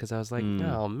after this, because I was like,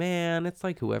 no, man, it's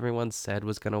like who everyone said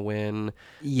was going to win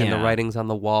and the writing's on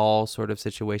the wall sort of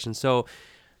situation. So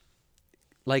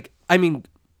like, I mean,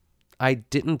 I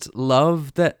didn't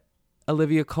love that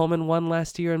Olivia Colman won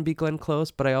last year and Be Glenn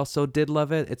Close, but I also did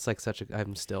love it. It's like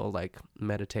I'm still like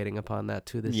meditating upon that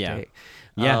to this day.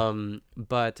 Yeah.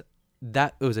 But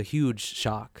it was a huge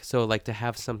shock. So like to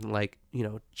have something like, you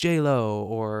know, J-Lo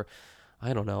or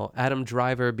I don't know, Adam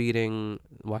Driver beating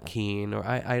Joaquin, or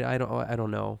I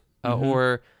don't know.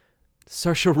 Or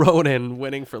Saoirse Ronan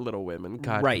winning for Little Women.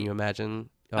 God, can you imagine?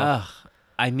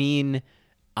 I mean,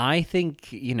 I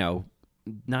think, you know,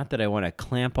 not that I want to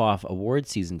clamp off award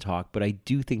season talk, but I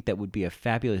do think that would be a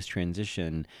fabulous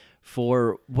transition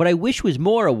for what I wish was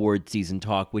more award season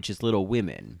talk, which is Little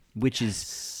Women, which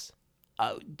is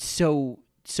so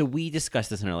we discussed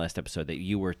this in our last episode that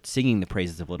you were singing the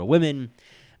praises of Little Women,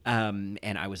 and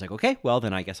I was like, okay, well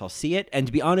then I guess I'll see it. And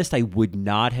to be honest, I would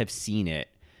not have seen it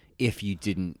if you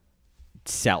didn't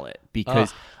sell it,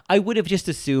 because I would have just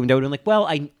assumed, I would have been like, well,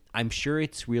 I'm sure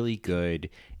it's really good.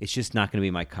 It's just not going to be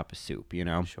my cup of soup, you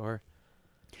know? Sure.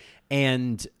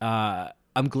 And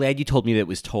I'm glad you told me that it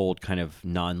was told kind of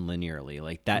non-linearly.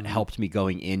 Like, that helped me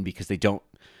going in, because they don't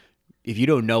if you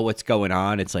don't know what's going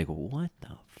on, it's like, what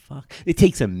the fuck? It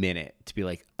takes a minute to be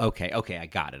like, okay, I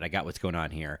got it. I got what's going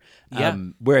on here. Yeah.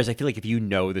 Whereas I feel like if you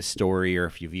know the story, or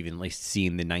if you've even like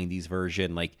seen the 90s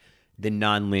version, like the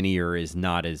non-linear is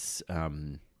not as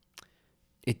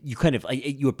you kind of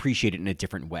you appreciate it in a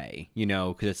different way, you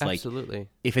know, because it's Absolutely. like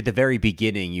if at the very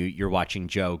beginning you're watching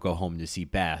Joe go home to see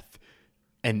Beth,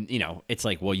 and you know it's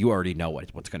like, well, you already know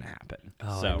what's going to happen.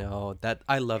 Oh, so, I know that.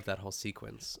 I love that whole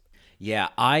sequence. Yeah,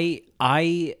 I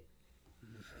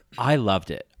loved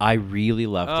it. I really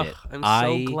loved it. I'm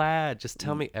so glad. Just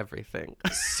tell me everything.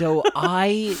 So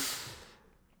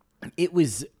it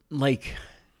was like,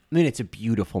 I mean, it's a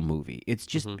beautiful movie. It's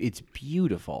just, it's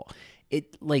beautiful.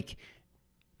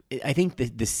 I think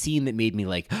the scene that made me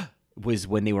like was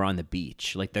when they were on the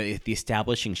beach, like the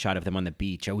establishing shot of them on the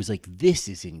beach. I was like, this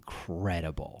is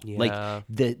incredible. Yeah. Like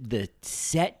the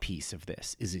set piece of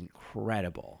this is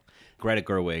incredible. Greta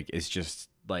Gerwig is just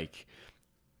like,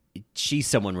 she's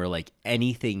someone where like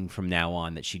anything from now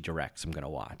on that she directs, I'm going to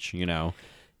watch, you know?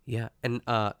 Yeah. And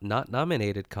not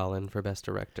nominated, Colin, for Best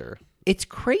Director. It's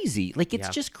crazy. Like, it's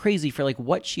just crazy for like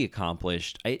what she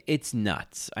accomplished. It's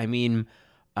nuts. I mean,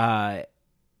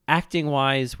 acting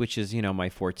wise, which is, you know, my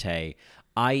forte,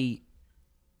 I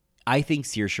think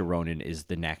Saoirse Ronan is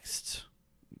the next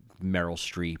Meryl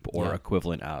Streep or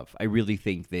equivalent of. I really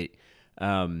think that,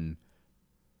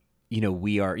 you know,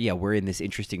 we're in this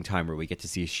interesting time where we get to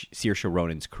see Saoirse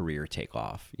Ronan's career take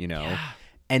off, you know? Yeah.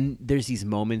 And there's these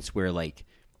moments where, like,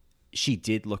 she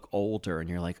did look older, and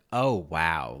you're like, oh,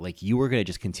 wow. Like, you were going to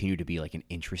just continue to be, like, an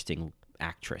interesting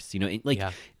actress, you know?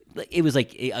 It was,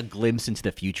 like, a glimpse into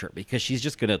the future, because she's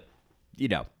just going to, you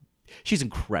know, she's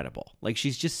incredible. Like,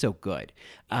 she's just so good.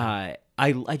 I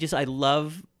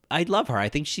love her. I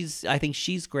think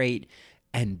she's great.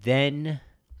 And then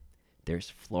there's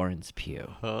Florence Pugh.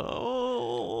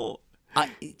 Oh.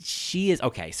 She is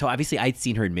okay. So obviously I'd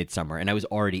seen her in Midsommar, and I was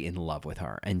already in love with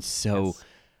her. And so, yes.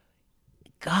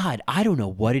 God, I don't know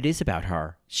what it is about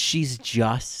her. She's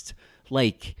just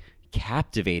like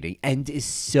captivating and is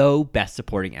so best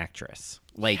supporting actress.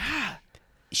 Like,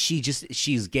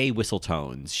 she's gay whistle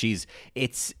tones.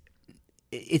 It's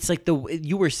like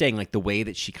you were saying, like the way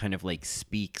that she kind of like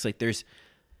speaks. Like there's.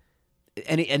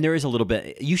 And there is a little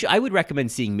bit. I would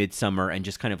recommend seeing Midsommar and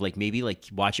just kind of like maybe like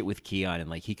watch it with Keon, and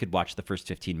like he could watch the first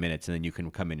 15 minutes, and then you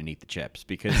can come in and eat the chips,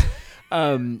 because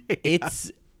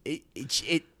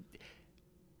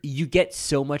you get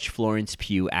so much Florence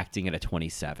Pugh acting at a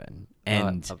 27,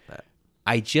 and I love that.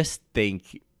 I just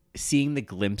think seeing the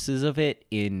glimpses of it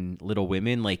in Little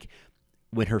Women, like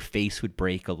when her face would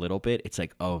break a little bit, it's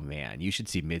like, oh man, you should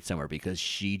see Midsommar, because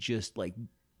she just like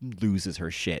loses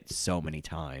her shit so many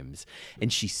times,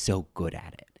 and she's so good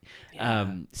at it.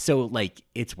 Yeah. So like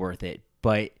it's worth it.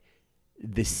 But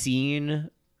the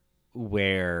scene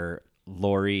where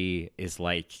Laurie is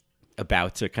like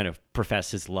about to kind of profess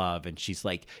his love, and she's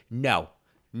like, no,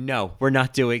 we're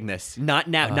not doing this. Not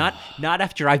now. Not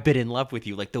after I've been in love with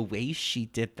you. Like the way she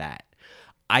did that,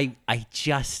 I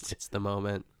just, it's the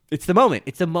moment. It's the moment.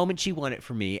 It's the moment she won it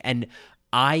for me. And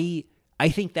I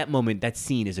think that moment, that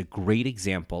scene, is a great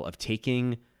example of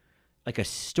taking like a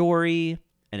story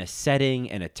and a setting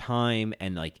and a time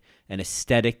and like an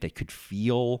aesthetic that could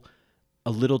feel a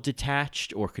little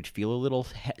detached, or could feel a little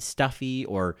stuffy,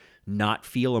 or not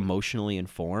feel emotionally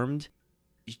informed.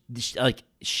 Like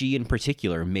she in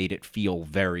particular made it feel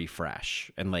very fresh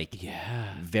and like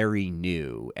very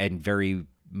new and very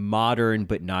modern,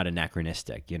 but not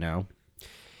anachronistic, you know?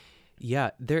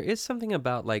 Yeah, there is something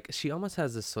about, like, she almost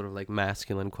has this sort of, like,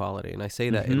 masculine quality, and I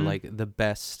say that in, like, the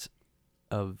best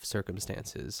of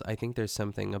circumstances. I think there's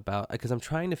something about, because I'm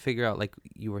trying to figure out, like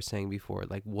you were saying before,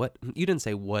 like, what, you didn't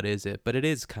say what is it, but it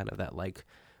is kind of that, like,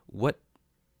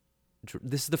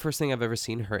 this is the first thing I've ever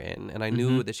seen her in, and I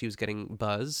knew that she was getting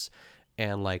buzz,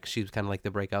 and, like, she was kind of like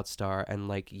the breakout star, and,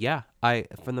 like,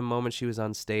 from the moment she was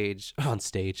on stage,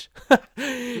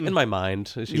 in my mind,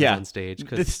 she was on stage.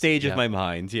 The stage of my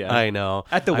mind, I know.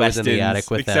 At the Westin. I was in the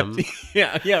attic with them.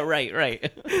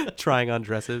 right. Trying on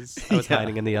dresses. I was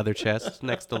hiding in the other chest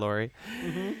next to Laurie.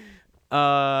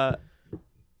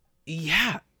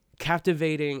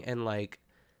 Captivating and, like,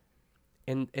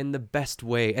 in the best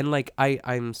way. And like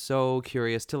I'm so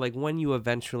curious to, like, when you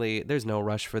eventually, there's no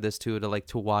rush for this to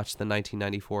watch the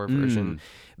 1994 version,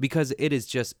 because it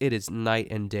is night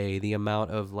and day, the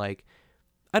amount of, like,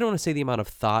 I don't want to say the amount of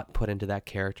thought put into that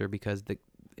character, because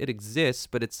it exists,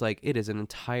 but it's like it is an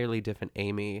entirely different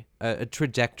Amy, a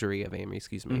trajectory of Amy,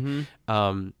 excuse me.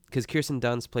 Because Kirsten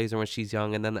Dunst plays her when she's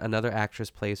young, and then another actress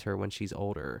plays her when she's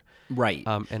older. Right.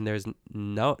 And there's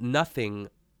nothing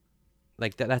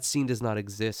Like that scene does not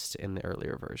exist in the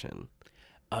earlier version.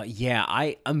 Yeah,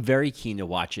 I'm very keen to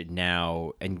watch it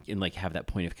now and like have that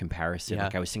point of comparison. Yeah.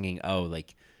 Like I was thinking,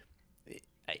 like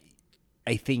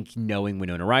I think knowing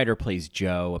Winona Ryder plays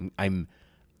Joe,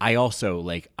 I also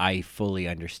like I fully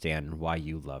understand why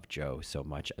you love Joe so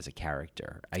much as a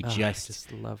character. I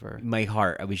just love her. My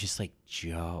heart, I was just like,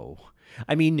 Joe.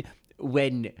 I mean,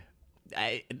 when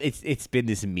it's been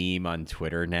this meme on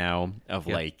Twitter now of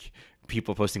like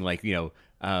people posting like,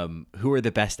 who are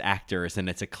the best actors, and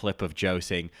it's a clip of Joe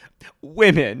saying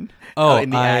women. I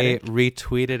attic.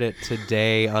 retweeted it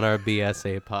today on our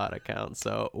BSA pod account.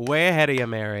 So way ahead of you,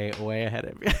 Mary. Way ahead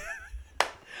of you.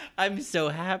 I'm so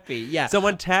happy. Yeah.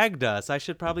 Someone tagged us. I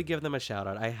should probably give them a shout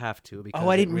out. I have to because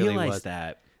I didn't it really realize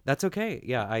that. That's okay.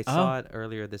 Yeah, I saw it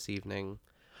earlier this evening.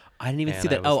 I didn't even see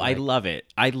that. I love it.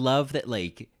 I love that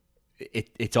like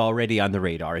it's already on the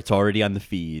radar. It's already on the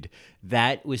feed.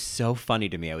 That was so funny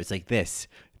to me. I was like, this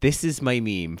is my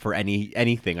meme for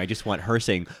anything. I just want her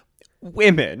saying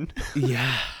women.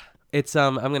 Yeah. It's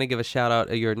I'm going to give a shout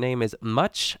out. Your name is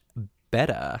Much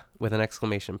Better with an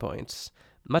exclamation point.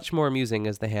 Much More Amusing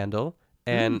is the handle.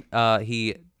 And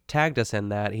he tagged us in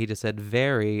that. He just said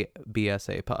very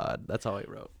BSA pod. That's all he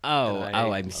wrote.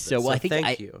 I'm so well.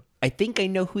 Thank you. I think I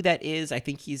know who that is. I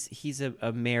think he's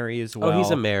a Mary as well. Oh,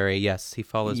 he's a Mary. Yes, he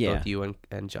follows both you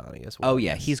and Johnny as well. Oh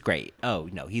yeah, he's great. Oh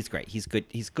no, he's great. He's good.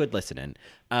 He's good listening.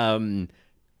 Yeah,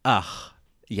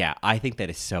 I think that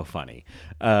is so funny.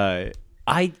 Florence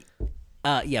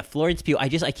Pugh. I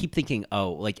keep thinking,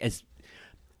 like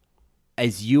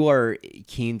as you are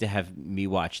keen to have me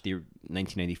watch the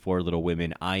 1994 Little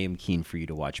Women, I am keen for you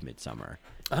to watch Midsommar.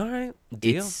 All right,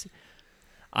 deal.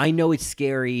 I know it's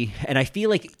scary, and I feel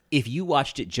like if you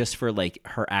watched it just for like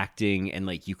her acting, and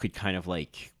like you could kind of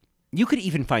like, you could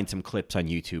even find some clips on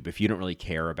YouTube if you don't really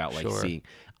care about like seeing.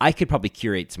 I could probably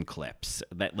curate some clips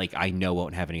that like I know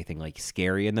won't have anything like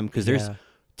scary in them, because there's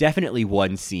definitely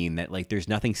one scene that like there's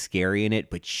nothing scary in it,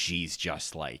 but she's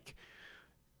just like,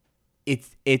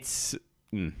 it's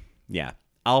yeah.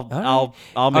 I'll make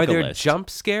a list. Are there jump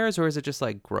scares, or is it just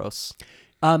like gross?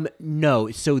 No.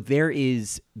 So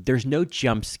there's no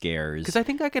jump scares. Because I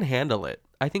think I can handle it.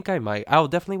 I think I might. I'll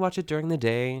definitely watch it during the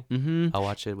day. Mm-hmm. I'll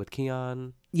watch it with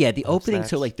Keon. Yeah, the opening.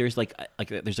 Snacks. So like there's like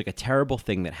there's like a terrible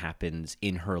thing that happens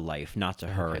in her life, not to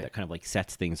her, that kind of like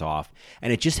sets things off,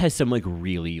 and it just has some like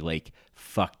really like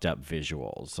fucked up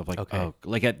visuals of like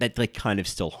that like kind of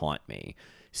still haunt me.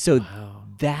 So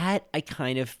that I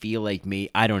kind of feel like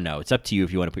I don't know. It's up to you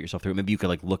if you want to put yourself through it. Maybe you could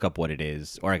like look up what it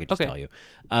is, or I could just tell you.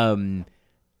 And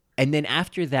then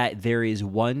after that, there is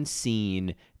one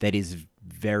scene that is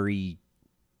very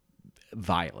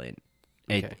violent.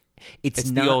 Okay. It's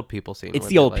the old people scene. It's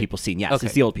the old people scene. Yes, okay.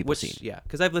 It's the old people scene. Yeah,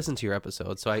 because I've listened to your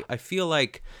episode, so I feel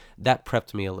like that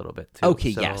prepped me a little bit too. Okay,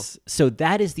 yes. So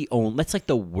that is that's like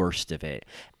the worst of it.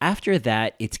 After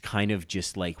that, it's kind of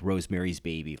just like Rosemary's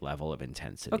Baby level of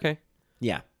intensity. Okay.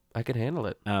 Yeah. I could handle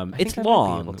it. It's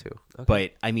long,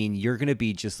 but I mean, you're going to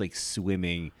be just like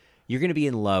swimming. You're going to be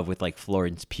in love with like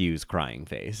Florence Pugh's crying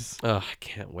face. Oh, I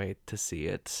can't wait to see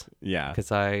it. Yeah.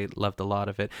 Because I loved a lot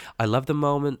of it. I love the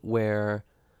moment where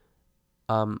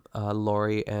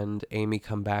Laurie and Amy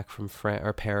come back from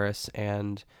Paris,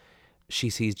 and she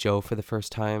sees Joe for the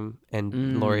first time,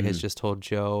 and Laurie has just told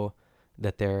Joe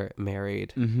that they're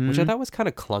married, which I thought was kind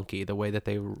of clunky, the way that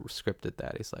they scripted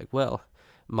that. He's like, well,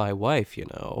 my wife,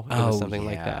 It was something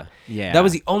like that. Yeah. That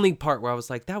was the only part where I was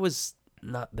like, that was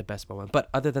not the best moment. But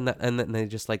other than that, and then they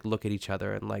just like look at each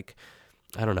other and like,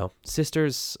 I don't know.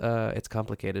 Sisters, it's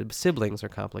complicated. Siblings are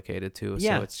complicated too.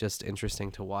 Yeah. So it's just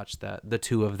interesting to watch the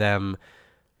two of them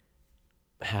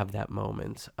have that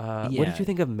moment. What did you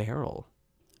think of Meryl?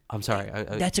 I'm sorry.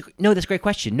 That's a great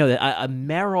question. No,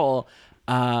 Meryl,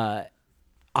 I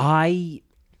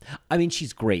mean,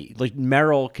 she's great. Like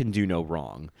Meryl can do no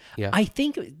wrong. Yeah. I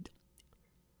think,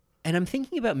 and I'm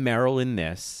thinking about Meryl in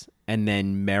this, and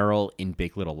then Meryl in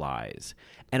Big Little Lies.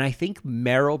 And I think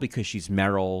Meryl, because she's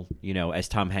Meryl, as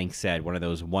Tom Hanks said, one of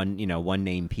those one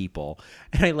name people.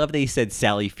 And I love that he said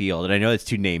Sally Field. And I know it's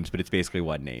two names, but it's basically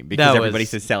one name because everybody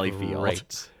says Sally Field.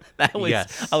 Right. That was,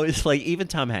 yes. I was like, even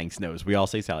Tom Hanks knows. We all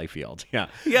say Sally Field. Yeah.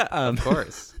 Yeah, of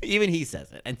course. Even he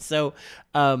says it. And so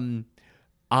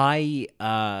I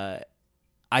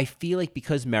feel like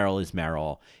because Meryl is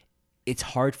Meryl, it's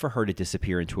hard for her to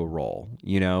disappear into a role,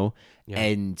 Yeah.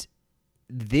 And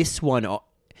this one,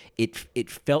 it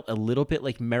felt a little bit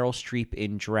like Meryl Streep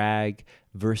in Drag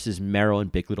versus Meryl in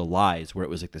Big Little Lies, where it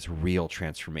was like this real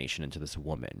transformation into this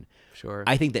woman. Sure.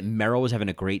 I think that Meryl was having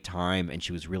a great time, and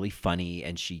she was really funny,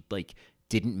 and she like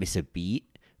didn't miss a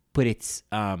beat. But it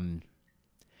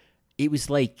was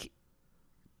like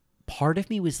part of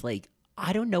me was like,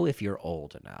 I don't know if you're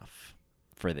old enough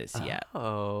for this yet,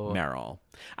 Oh. Meryl.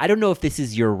 I don't know if this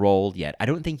is your role yet. I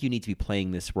don't think you need to be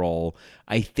playing this role.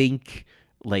 I think,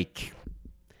 like,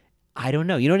 I don't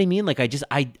know. You know what I mean? Like,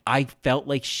 I felt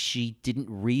like she didn't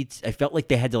read. I felt like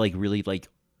they had to, like, really, like,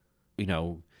 you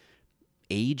know,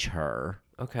 age her.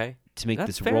 Okay. To make That's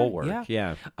this fair, role work.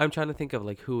 Yeah. I'm trying to think of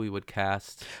like who we would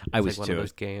cast. I It's was like too. one of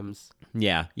those games.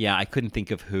 Yeah. I couldn't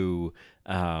think of who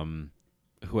I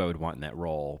would want in that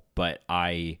role, but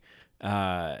I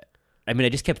mean, I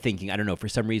just kept thinking. I don't know. For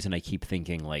some reason, I keep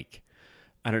thinking like,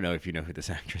 I don't know if you know who this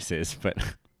actress is, but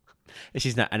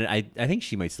she's not. And I think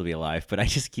she might still be alive, but I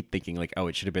just keep thinking like, oh,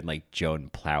 it should have been like Joan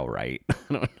Plowright. I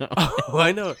don't know.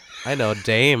 Oh, I know,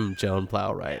 Dame Joan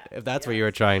Plowright. If that's what you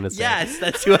were trying to say. Yes,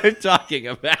 that's who I'm talking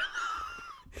about.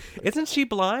 Isn't she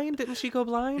blind? Didn't she go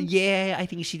blind? Yeah, I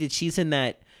think she did. She's in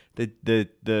that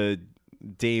the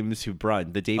Dames Who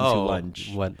Brunch, the Dames Who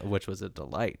Lunch, which was a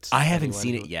delight. I haven't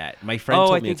seen it yet. My friend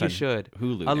told I me think it's you on should.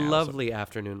 Hulu. A now, lovely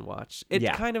afternoon watch. It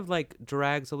Yeah. kind of like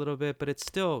drags a little bit, but it's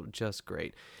still just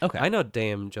great. Okay. I know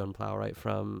Dame Joan Plowright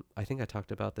from, I think I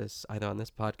talked about this either on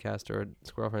this podcast or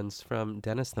Squirrel Friends, from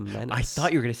Dennis the Menace. I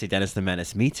thought you were going to say Dennis the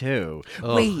Menace. Me too.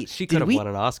 Oh, Wait, she did could have we... won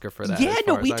an Oscar for that. Yeah, as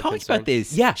no, far we as I'm talked concerned. about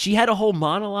this. Yeah. She had a whole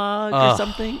monologue or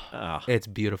something. It's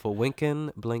beautiful.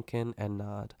 Winkin', blinkin', and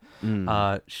nod.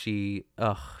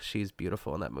 She's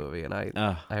beautiful in that movie, and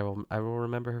I will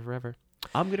remember her forever.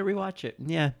 I'm gonna rewatch it.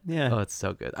 Yeah. Oh, it's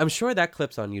so good. I'm sure that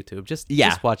clip's on YouTube. Just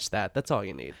watch that. That's all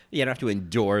you need. You don't have to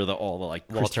endure all the like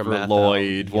Walter Christopher Matthau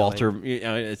Lloyd, yelling. Walter.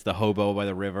 It's the hobo by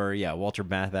the river. Yeah, Walter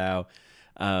Matthau.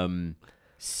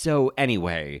 So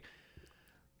anyway,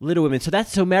 Little Women. So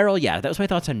Meryl. Yeah, that was my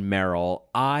thoughts on Meryl.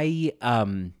 I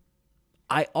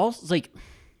also like.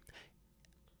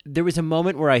 There was a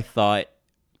moment where I thought,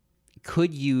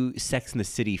 could you Sex and the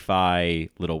City-fy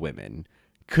Little Women?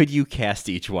 Could you cast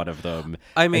each one of them?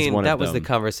 I as mean, one that of was the them?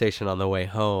 conversation on the way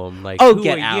home. Like, Oh, who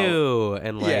get are out. you?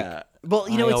 And like, Yeah. Well,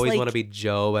 you know, I it's always like- want to be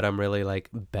Joe, but I'm really like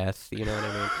Beth. You know what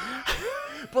I mean?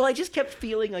 Well, I just kept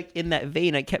feeling like in that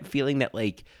vein, I kept feeling that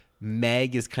like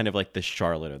Meg is kind of like the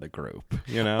Charlotte of the group,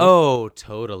 you know? Oh,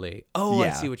 totally. Oh, I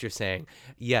Yeah. see what you're saying.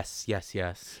 Yes.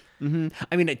 Mm-hmm.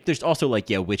 I mean, there's also like,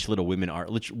 yeah, which Little Women are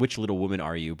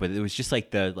you? But it was just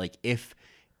like if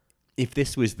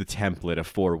this was the template of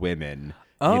 4 women.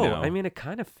 Oh, you know, I mean, it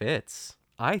kind of fits.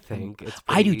 I think it's.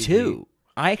 I do pretty too.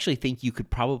 I actually think you could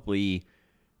probably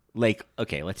like,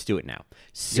 okay, let's do it now.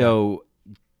 So,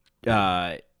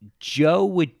 would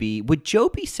Joe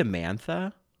be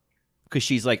Samantha? Because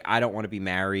she's like, I don't want to be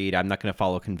married. I'm not going to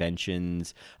follow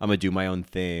conventions. I'm going to do my own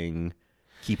thing.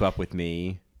 Keep up with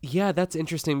me. Yeah, that's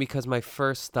interesting because my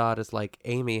first thought is like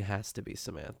Amy has to be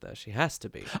Samantha. She has to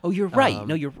be. Oh, you're right.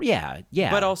 No, you're yeah.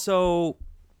 But also,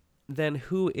 then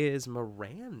who is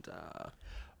Miranda?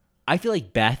 I feel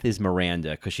like Beth is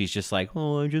Miranda because she's just like,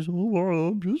 I'm just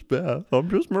Beth. I'm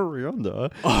just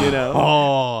Miranda. You know?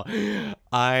 Oh,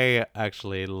 I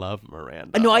actually love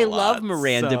Miranda. No, I a love lot,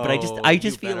 Miranda, but so I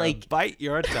just you feel better like bite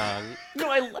your tongue. No,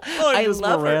 I'm I just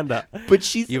love Miranda. her, but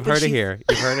she's You've but heard it she's- here.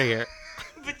 You've heard it here.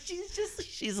 But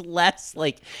she's less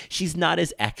like she's not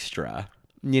as extra.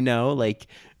 You know, like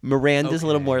Miranda's a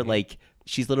little more like.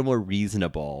 She's a little more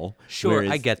reasonable. Sure,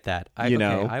 whereas, I get that. I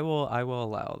know, I will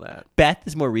allow that. Beth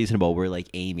is more reasonable, where like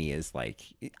Amy is like.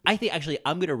 I think actually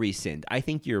I'm gonna rescind. I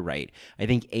think you're right. I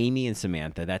think Amy and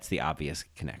Samantha. That's the obvious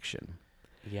connection.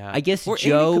 Yeah, I guess or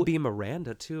Joe Amy could be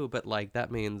Miranda too, but like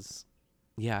that means.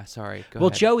 Yeah, sorry. Go well,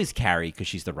 ahead. Joe is Carrie because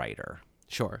she's the writer.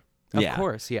 Sure. Of Yeah.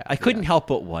 course, yeah. I couldn't help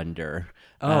but wonder.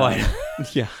 Oh,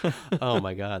 yeah. Oh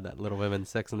my God, that Little Women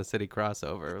Sex and the City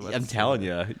crossover. I'm telling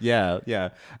you. Yeah.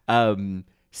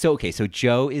 So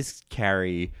Joe is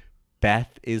Carrie,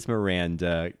 Beth is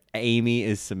Miranda, Amy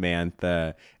is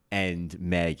Samantha, and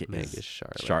Meg is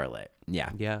Charlotte. Yeah.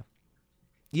 Yeah.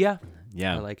 Yeah.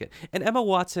 I like it. And Emma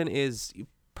Watson is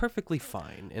perfectly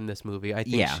fine in this movie. I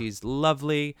think Yeah. she's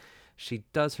lovely. She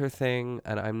does her thing,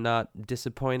 and I'm not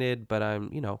disappointed, but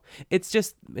it's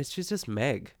just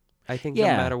Meg. I think no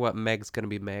Yeah. matter what, Meg's gonna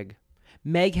be Meg.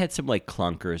 Meg had some like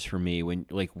clunkers for me when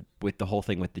like with the whole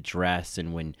thing with the dress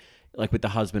and when like with the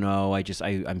husband,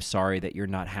 I'm sorry that you're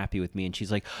not happy with me. And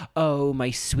she's like, oh,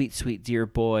 my sweet, sweet dear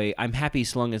boy, I'm happy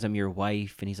so long as I'm your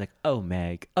wife. And he's like, oh,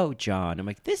 Meg, oh, John. I'm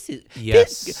like, this is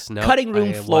cutting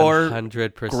room floor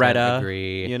 100% Greta,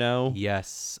 agree. you know?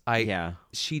 Yes.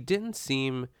 She didn't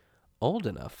seem old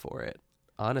enough for it,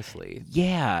 honestly.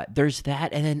 Yeah, there's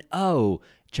that. And then,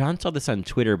 John saw this on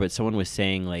Twitter, but someone was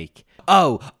saying like,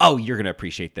 oh, you're going to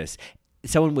appreciate this.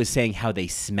 Someone was saying how they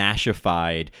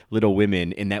smashified Little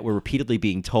Women in that we're repeatedly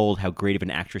being told how great of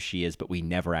an actress she is, but we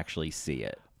never actually see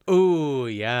it. Oh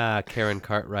yeah, Karen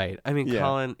Cartwright. I mean, Yeah.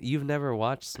 Colin, you've never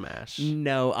watched Smash.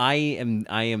 No, I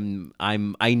know.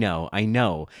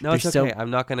 No, There's it's okay. I'm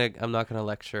not gonna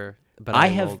lecture, but I I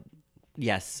have. will-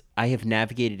 Yes, I have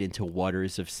navigated into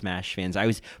waters of Smash fans. I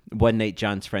was one night.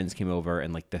 John's friends came over,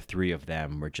 and like the three of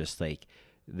them were just like,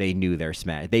 they knew their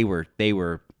Smash. They were,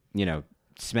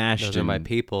 smashed. Those are my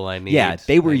people. I need. Yeah,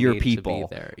 they were I your need to be people.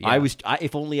 there.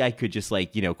 If only I could just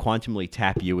like quantumly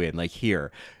tap you in. Like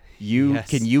here, Yes.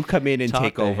 can you come in and Talk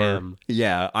take to over? him.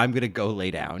 Yeah, I'm gonna go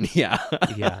lay down. Yeah,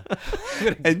 Yeah.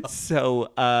 and so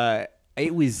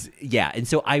it was and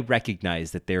so I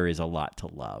recognize that there is a lot to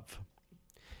love.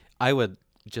 I would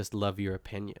just love your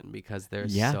opinion because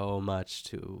there's Yeah. so much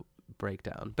to break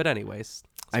down. But anyways,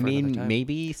 it's I for another mean, time.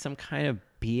 maybe some kind of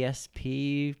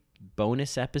BSP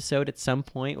bonus episode at some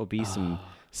point will be some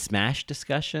Smash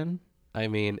discussion. I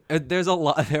mean, there's a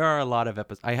lot. There are a lot of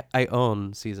episodes. I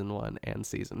own season 1 and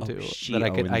season 2 she that I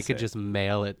owns could it. just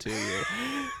mail it to you.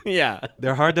 Yeah,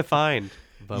 They're hard to find,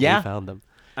 but we found them.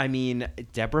 I mean,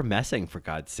 Deborah Messing, for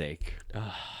God's sake.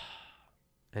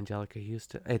 Angelica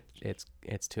Houston.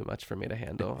 It's too much for me to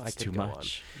handle. It's I could too go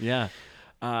much. Yeah.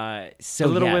 So The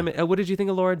Little yeah. Women. What did you think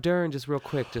of Laura Dern? Just real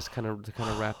quick, just to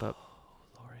wrap up.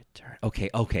 Laura Dern.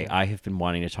 Okay. I have been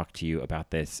wanting to talk to you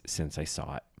about this since I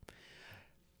saw it.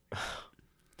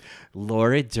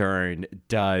 Laura Dern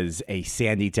does a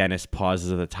Sandy Dennis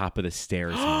pauses at the top of the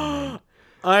stairs moment.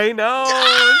 I know.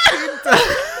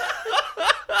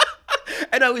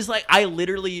 And I was like, I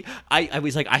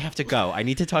was like, I have to go. I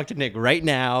need to talk to Nick right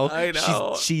now. I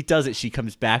know. She does it. She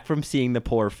comes back from seeing the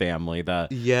poor family, the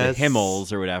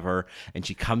Himmels or whatever, and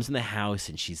she comes in the house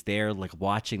and she's there like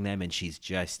watching them, and she's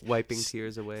just Wiping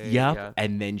tears away. Yep. Yeah.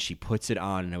 And then she puts it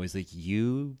on, and I was like,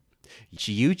 you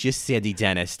just Sandy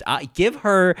Dennis. Give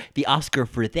her the Oscar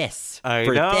for this. I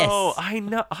for know. This. I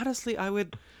know. Honestly, I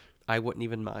wouldn't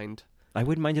even mind. I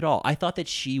wouldn't mind at all. I thought that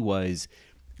she was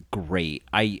great.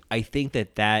 I think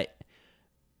that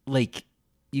like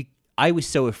I was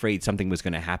so afraid something was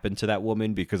going to happen to that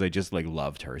woman because I just like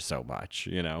loved her so much,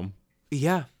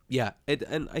 Yeah.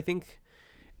 And I think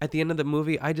at the end of the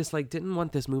movie, I just like didn't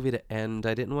want this movie to end.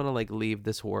 I didn't want to like leave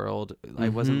this world. I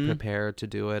wasn't prepared to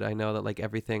do it. I know that like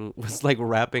everything was like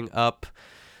wrapping up.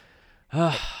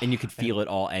 And you could feel it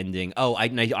all ending. Oh, I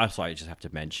just have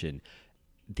to mention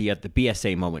the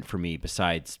BSA moment for me,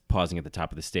 besides pausing at the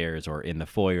top of the stairs or in the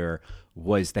foyer,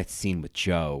 was that scene with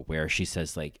Joe where she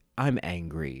says like, I'm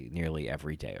angry nearly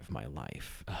every day of my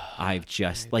life. I've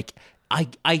just like,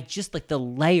 I just like the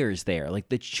layers there, like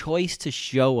the choice to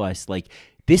show us like,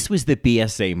 this was the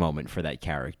BSA moment for that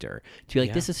character to be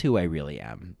like, this is who I really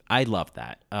am. I love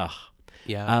that.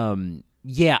 Yeah.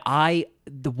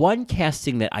 The one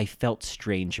casting that I felt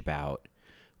strange about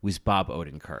was Bob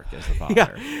Odenkirk as the father.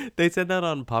 Yeah, they said that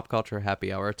on Pop Culture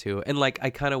Happy Hour too, and like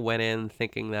I kind of went in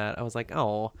thinking that I was like,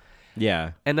 oh,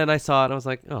 yeah, and then I saw it, and I was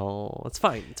like, oh, it's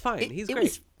fine, He's great. It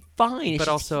was fine, but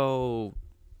also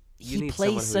you need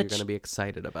someone who you're going to be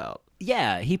excited about.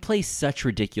 Yeah, he plays such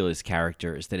ridiculous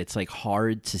characters that it's like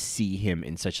hard to see him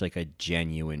in such like a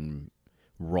genuine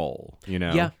role.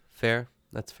 Yeah, fair.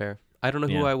 That's fair. I don't know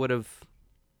who Yeah. I would have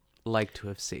liked to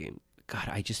have seen. God,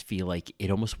 I just feel like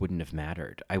it almost wouldn't have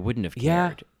mattered. I wouldn't have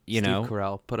cared. Yeah, Steve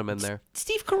Carell, put him in there.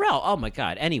 Steve Carell. Oh my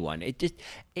God, anyone.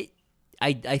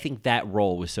 I think that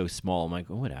role was so small. I'm like,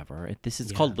 oh, whatever. This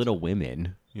is called Little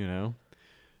Women.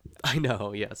 I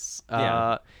know. Yes.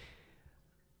 Yeah.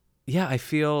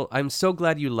 I'm so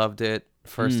glad you loved it.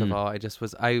 First of all,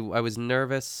 I was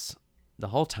nervous the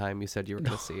whole time you said you were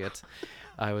going to see it.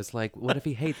 I was like, what if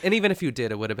he hates? And even if you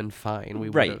did, it would have been fine. We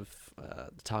would have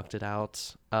talked it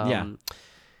out.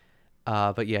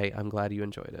 But yeah, I'm glad you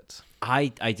enjoyed it. I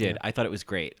did. I thought it was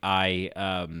great. I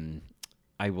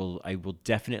will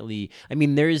definitely. I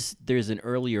mean, there's an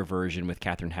earlier version with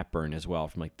Katharine Hepburn as well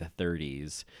from like the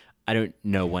 30s. I don't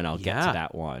know when I'll get to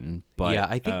that one, but yeah,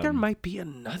 I think there might be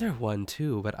another one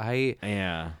too. But I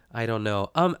don't know.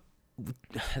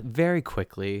 Very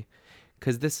quickly.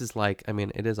 Because this is like, I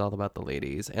mean, it is all about the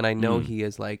ladies. And I know he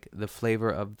is like the flavor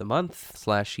of the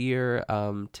month/year.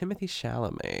 Timothée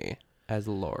Chalamet as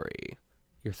Laurie.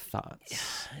 Your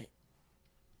thoughts?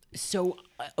 So,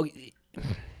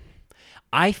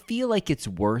 I feel like it's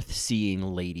worth seeing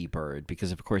Lady Bird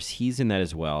because, of course, he's in that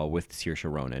as well with Saoirse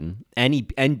Ronan and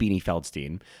Beanie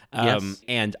Feldstein.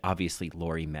 And obviously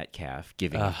Laurie Metcalf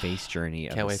giving a face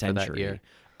journey of a century.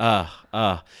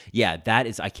 Yeah, that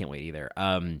is, I can't wait either.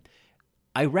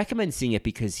 I recommend seeing it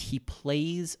because he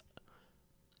plays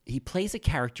a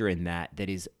character in that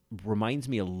reminds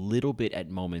me a little bit at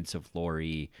moments of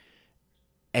Laurie,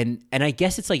 and I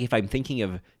guess it's like if I'm thinking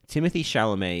of Timothée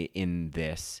Chalamet in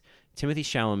this, Timothée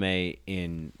Chalamet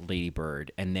in Lady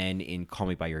Bird, and then in Call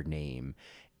Me by Your Name,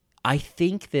 I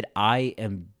think that I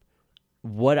am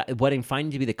what I'm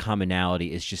finding to be the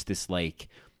commonality is just this like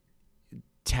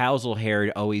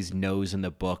tousle-haired, always knows in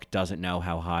the book, doesn't know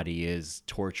how hot he is,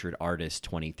 tortured artist,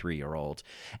 23-year-old.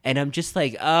 And I'm just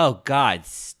like, oh, God,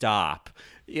 stop.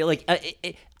 Like,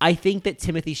 I think that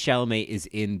Timothée Chalamet is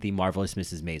in the Marvelous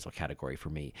Mrs. Maisel category for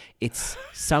me. It's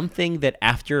something that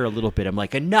after a little bit, I'm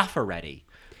like, enough already.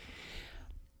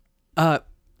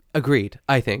 Agreed.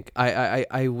 I think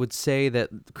I would say that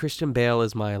Christian Bale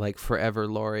is my like forever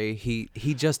Laurie.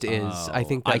 He just is. I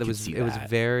think that it was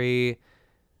very.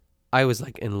 I was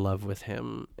like in love with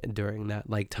him during that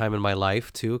like time in my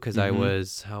life too, because I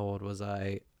was, how old was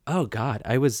I? Oh God,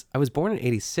 I was born in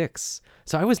 '86,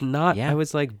 so I was not. Yeah. I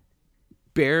was like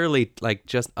barely like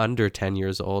just under 10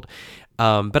 years old,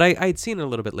 but I'd seen it a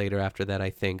little bit later after that, I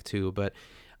think too. But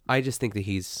I just think that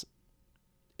he's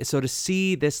so to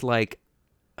see this like.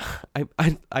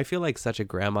 I feel like such a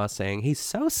grandma saying he's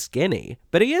so skinny,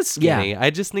 but he is skinny. Yeah.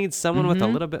 I just need someone with a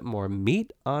little bit more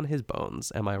meat on his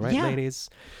bones. Am I right, ladies?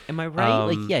 Am I right?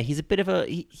 Like, yeah, he's a bit of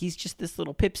he's just this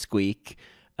little pipsqueak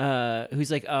who's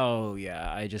like, oh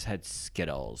yeah, I just had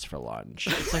Skittles for lunch.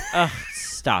 It's like, oh,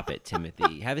 stop it,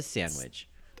 Timothy. Have a sandwich.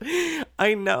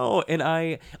 I know, and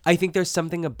I think there's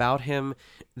something about him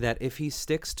that if he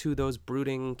sticks to those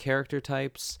brooding character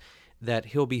types, that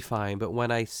he'll be fine. But when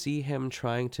I see him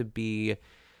trying to be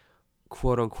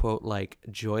quote unquote like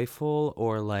joyful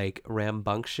or like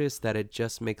rambunctious, that it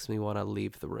just makes me want to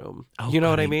leave the room. Oh, you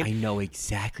know what I mean? I know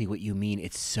exactly what you mean.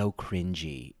 It's so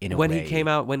cringy in a way. When he came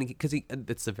out, because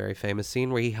it's a very famous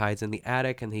scene where he hides in the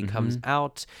attic and he comes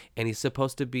out and he's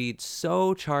supposed to be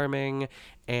so charming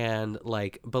and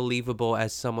like believable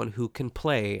as someone who can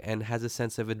play and has a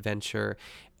sense of adventure.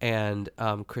 And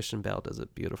Christian Bale does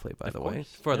it beautifully, by the way,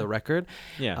 for the record.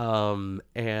 Yeah.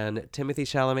 And Timothée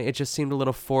Chalamet, it just seemed a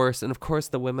little forced. And of course,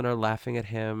 the women are laughing at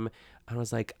him. I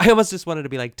was like, I almost just wanted to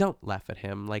be like, don't laugh at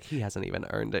him. Like, he hasn't even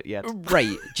earned it yet.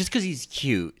 Right. Just because he's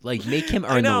cute. Like, make him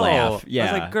earn the laugh. Yeah.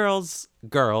 I was like,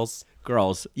 girls.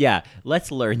 Yeah.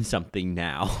 Let's learn something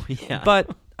now. Yeah. But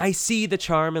I see the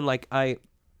charm and like, a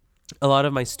lot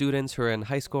of my students who are in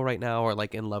high school right now are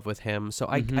like in love with him. So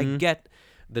I get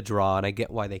the draw, and I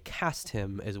get why they cast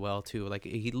him as well too. Like,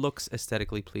 he looks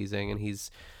aesthetically pleasing, and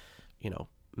he's, you know,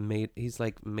 he's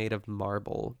like made of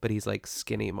marble, but he's like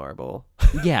skinny marble.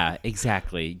 Yeah,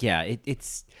 exactly. Yeah,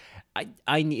 it's a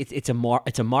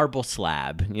marble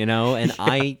slab, you know, and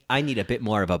yeah. I need a bit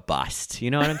more of a bust. You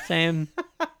know what I'm saying?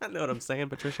 I know what I'm saying,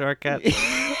 Patricia Arquette.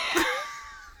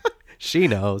 She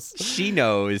knows. She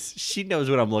knows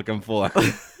what I'm looking for.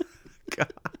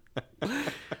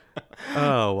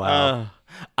 Oh wow.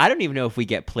 I don't even know if we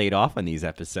get played off on these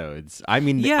episodes. I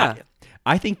mean, yeah.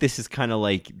 I think this is kind of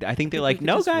like, I think they're like,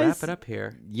 no, guys. Wrap it up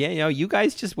here. Yeah, you know, you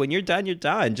guys just, when you're done, you're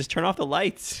done. Just turn off the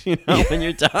lights, you know, when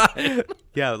you're done.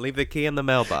 Yeah, leave the key in the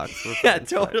mailbox. Yeah,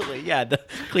 totally. Yeah, the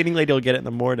cleaning lady will get it in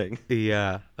the morning.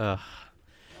 Yeah.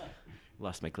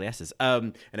 Lost my glasses.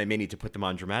 And I may need to put them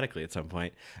on dramatically at some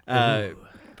point.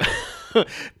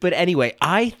 But anyway,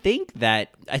 I think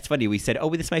that it's funny. We said, "Oh,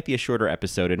 this might be a shorter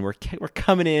episode," and we're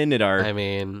coming in at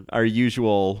our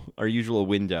usual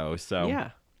window. So yeah,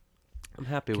 I'm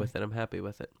happy with it. I'm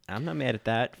not mad at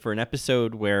that for an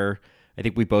episode where I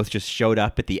think we both just showed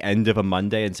up at the end of a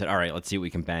Monday and said, "All right, let's see what we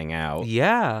can bang out."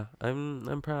 Yeah,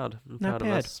 I'm proud. I'm proud of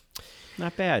us.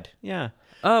 Not bad. Yeah.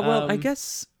 Well, I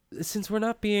guess. Since we're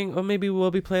not being, or maybe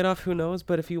we'll be played off, who knows?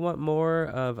 But if you want more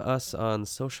of us on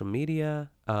social media,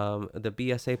 the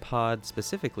BSA Pod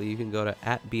specifically, you can go to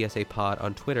 @BSA Pod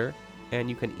on Twitter, and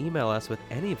you can email us with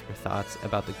any of your thoughts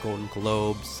about the Golden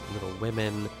Globes, Little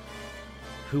Women.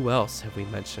 Who else have we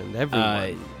mentioned?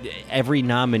 Everyone. Every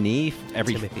nominee.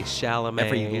 Timothée Chalamet.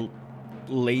 Every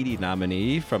lady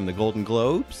nominee from the Golden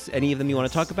Globes. Any of them you want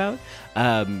to talk about?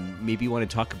 Maybe you want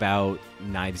to talk about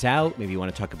Knives Out. Maybe you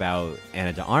want to talk about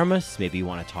Ana de Armas. Maybe you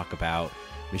want to talk about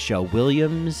Michelle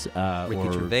Williams.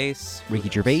 Ricky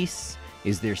Gervais.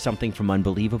 Is there something from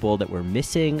Unbelievable that we're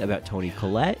missing about Toni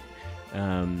Collette?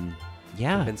 Yeah.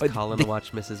 Convince Colin to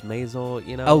watch Mrs. Maisel.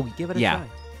 You know, give it a try.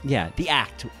 Yeah, The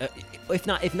Act. If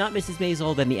not Mrs.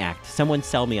 Maisel, then The Act. Someone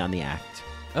sell me on The Act.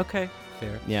 Okay.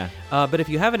 Fair. Yeah. But if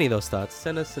you have any of those thoughts,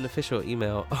 send us an official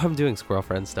email. Oh, I'm doing Squirrel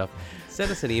Friend stuff.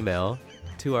 Send us an email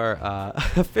to our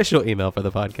official email for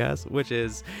the podcast, which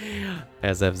is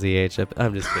SFZH.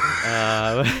 I'm just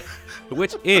kidding.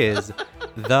 Which is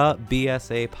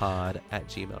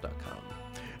thebsapod@gmail.com.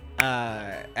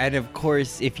 And of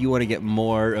course, if you want to get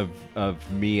more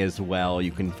of me as well,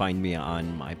 you can find me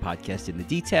on my podcast In the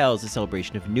Details, a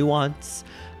celebration of nuance.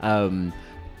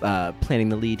 planning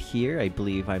the lead here. I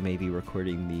believe I may be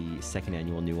recording the second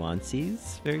annual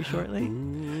Nuances very shortly.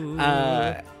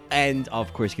 And,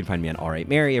 of course, you can find me on All Right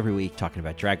Mary every week talking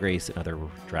about Drag Race and other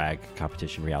drag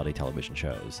competition reality television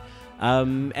shows.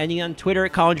 And you on Twitter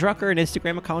at Colin Drucker and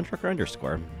Instagram at Colin Drucker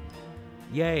 _.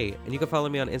 Yay. And you can follow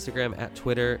me on Instagram at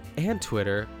Twitter.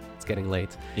 It's getting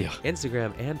late. Yeah.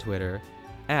 Instagram and Twitter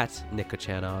at Nick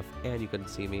Kochanov. And you can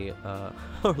see me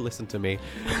or listen to me.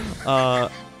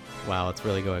 Wow, it's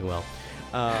really going well.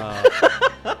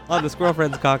 On the Squirrel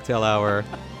Friends Cocktail Hour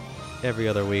every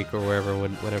other week or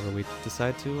whenever we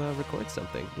decide to record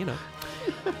something. You know,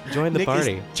 join the Nick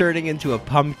party. Is turning into a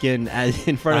pumpkin as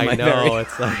in front of my know,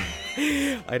 it's like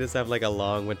I just have like a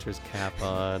long winter's cap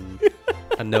on,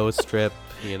 a nose strip,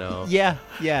 you know. Yeah.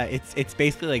 It's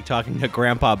basically like talking to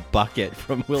Grandpa Bucket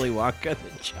from Willy Wonka and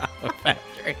the Chocolate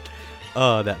Factory.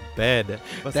 Oh, that bed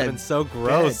must have been so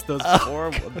gross. Those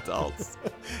horrible adults.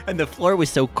 And the floor was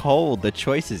so cold. The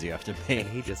choices you have to make. And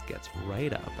he just gets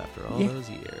right up after all those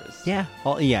years. Yeah.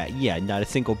 Not a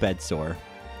single bed sore.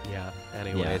 Yeah.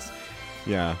 Anyways.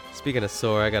 Yeah. Speaking of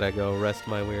sore, I gotta go rest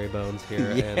my weary bones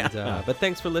here. Yeah. And but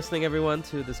thanks for listening, everyone,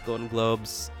 to this Golden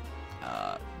Globes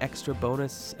extra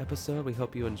bonus episode. We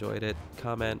hope you enjoyed it.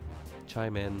 Comment,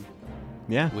 chime in.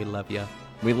 Yeah. We love you.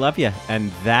 We love you.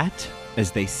 And that,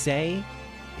 as they say,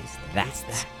 is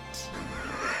that.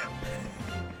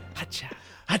 Hacha.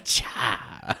 Hacha.